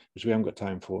this, which we haven't got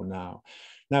time for now.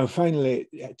 Now, finally,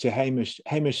 to Hamish.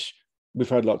 Hamish, we've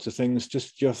heard lots of things.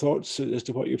 Just your thoughts as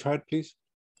to what you've heard, please.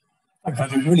 Thanks,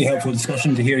 Andrew. Really helpful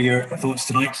discussion to hear your thoughts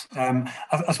tonight.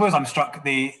 I suppose I'm struck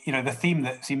the theme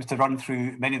that seems to run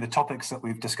through many of the topics that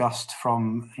we've discussed,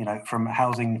 from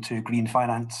housing to green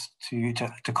finance to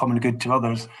common good to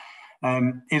others,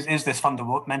 is this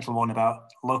fundamental one about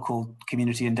local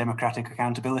community and democratic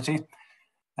accountability,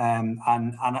 and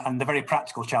the very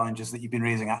practical challenges that you've been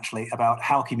raising actually about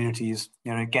how communities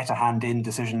get a hand in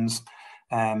decisions.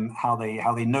 How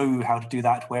they know how to do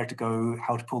that, where to go,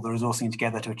 how to pull the resourcing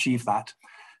together to achieve that.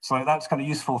 So that's kind of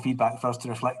useful feedback for us to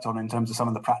reflect on in terms of some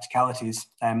of the practicalities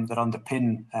that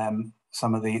underpin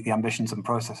some of the ambitions and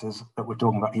processes that we're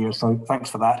talking about here. So thanks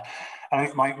for that. I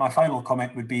think my final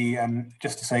comment would be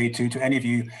just to say to any of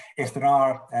you, if there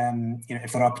are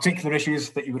particular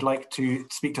issues that you would like to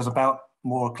speak to us about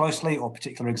more closely, or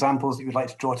particular examples that you would like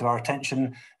to draw to our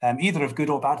attention, either of good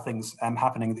or bad things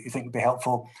happening that you think would be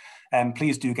helpful,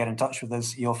 please do get in touch with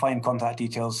us. You'll find contact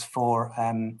details for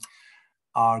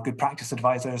our good practice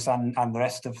advisors and the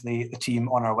rest of the team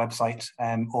on our website,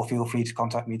 or feel free to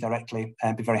contact me directly.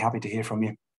 I'd be very happy to hear from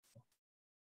you.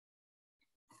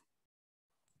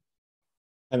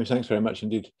 Hamish, thanks very much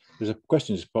indeed. There's a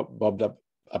question just bobbed up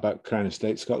about Crown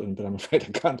Estate Scotland, but I'm afraid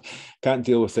I can't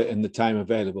deal with it in the time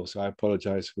available, so I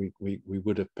apologise. We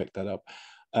would have picked that up.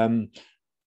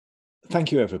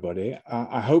 Thank you, everybody.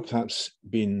 I hope that's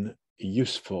been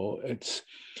useful.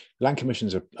 Land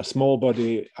Commission's a small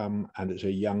body and it's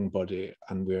a young body,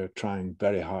 and we're trying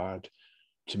very hard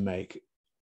to make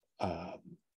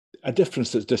a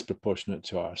difference that's disproportionate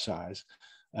to our size.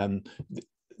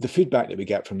 The feedback that we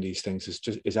get from these things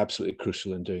is absolutely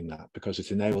crucial in doing that, because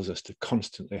it enables us to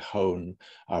constantly hone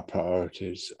our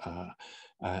priorities,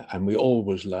 and we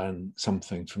always learn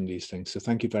something from these things. So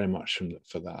thank you very much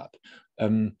for that.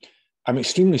 I'm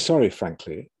extremely sorry,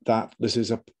 frankly, that this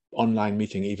is an online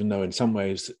meeting, even though in some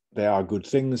ways they are good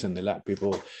things and they let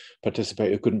people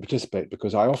participate who couldn't participate,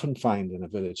 because I often find in a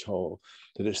village hall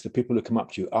that it's the people who come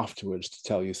up to you afterwards to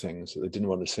tell you things that they didn't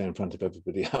want to say in front of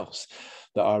everybody else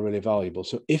that are really valuable.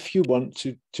 So if you want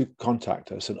to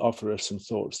contact us and offer us some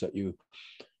thoughts that you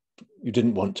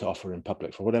didn't want to offer in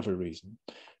public for whatever reason,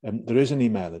 there is an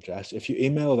email address. If you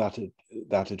email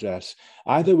that address,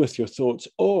 either with your thoughts,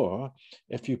 or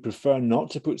if you prefer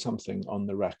not to put something on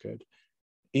the record,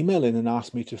 email in and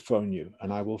ask me to phone you,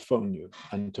 and I will phone you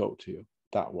and talk to you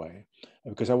that way,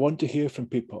 because I want to hear from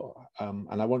people, and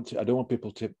I don't want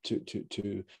people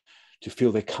to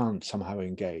feel they can't somehow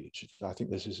engage. I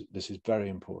think this is very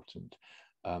important.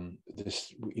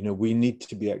 We need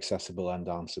to be accessible and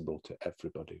answerable to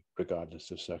everybody,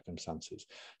 regardless of circumstances.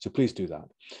 So please do that.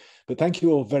 But thank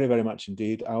you all very, very much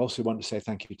indeed. I also want to say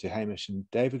thank you to Hamish and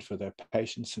David for their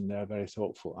patience and their very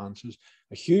thoughtful answers.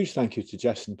 A huge thank you to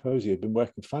Jess and Posey, who've been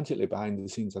working frantically behind the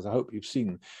scenes, as I hope you've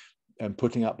seen, and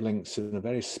putting up links in a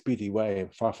very speedy way,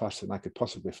 far faster than I could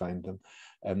possibly find them.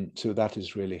 So that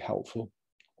is really helpful.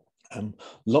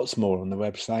 Lots more on the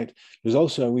website. There's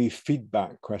also a wee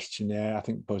feedback questionnaire. I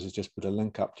think Buzz has just put a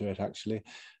link up to it, actually.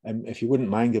 If you wouldn't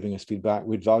mind giving us feedback,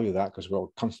 we'd value that, because we're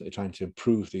all constantly trying to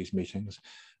improve these meetings,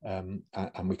 and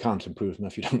we can't improve them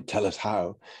if you don't tell us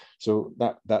how. So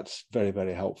that's very,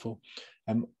 very helpful.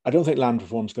 I don't think land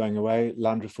reform is going away.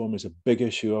 Land reform is a big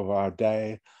issue of our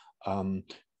day.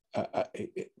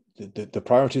 The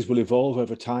priorities will evolve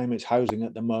over time. It's housing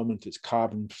at the moment, it's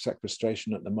carbon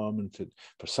sequestration at the moment.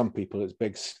 For some people,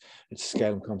 it's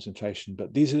scale and concentration,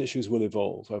 but these issues will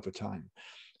evolve over time.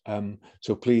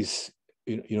 So please,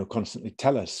 constantly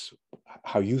tell us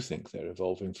how you think they're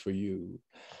evolving for you.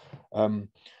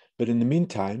 But in the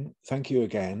meantime, thank you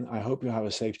again. I hope you have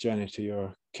a safe journey to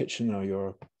your kitchen or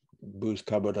your booze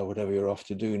cupboard or whatever you're off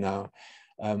to do now.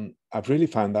 I've really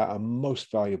found that a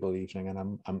most valuable evening,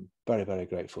 and I'm very, very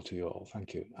grateful to you all.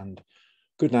 Thank you, and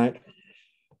good night.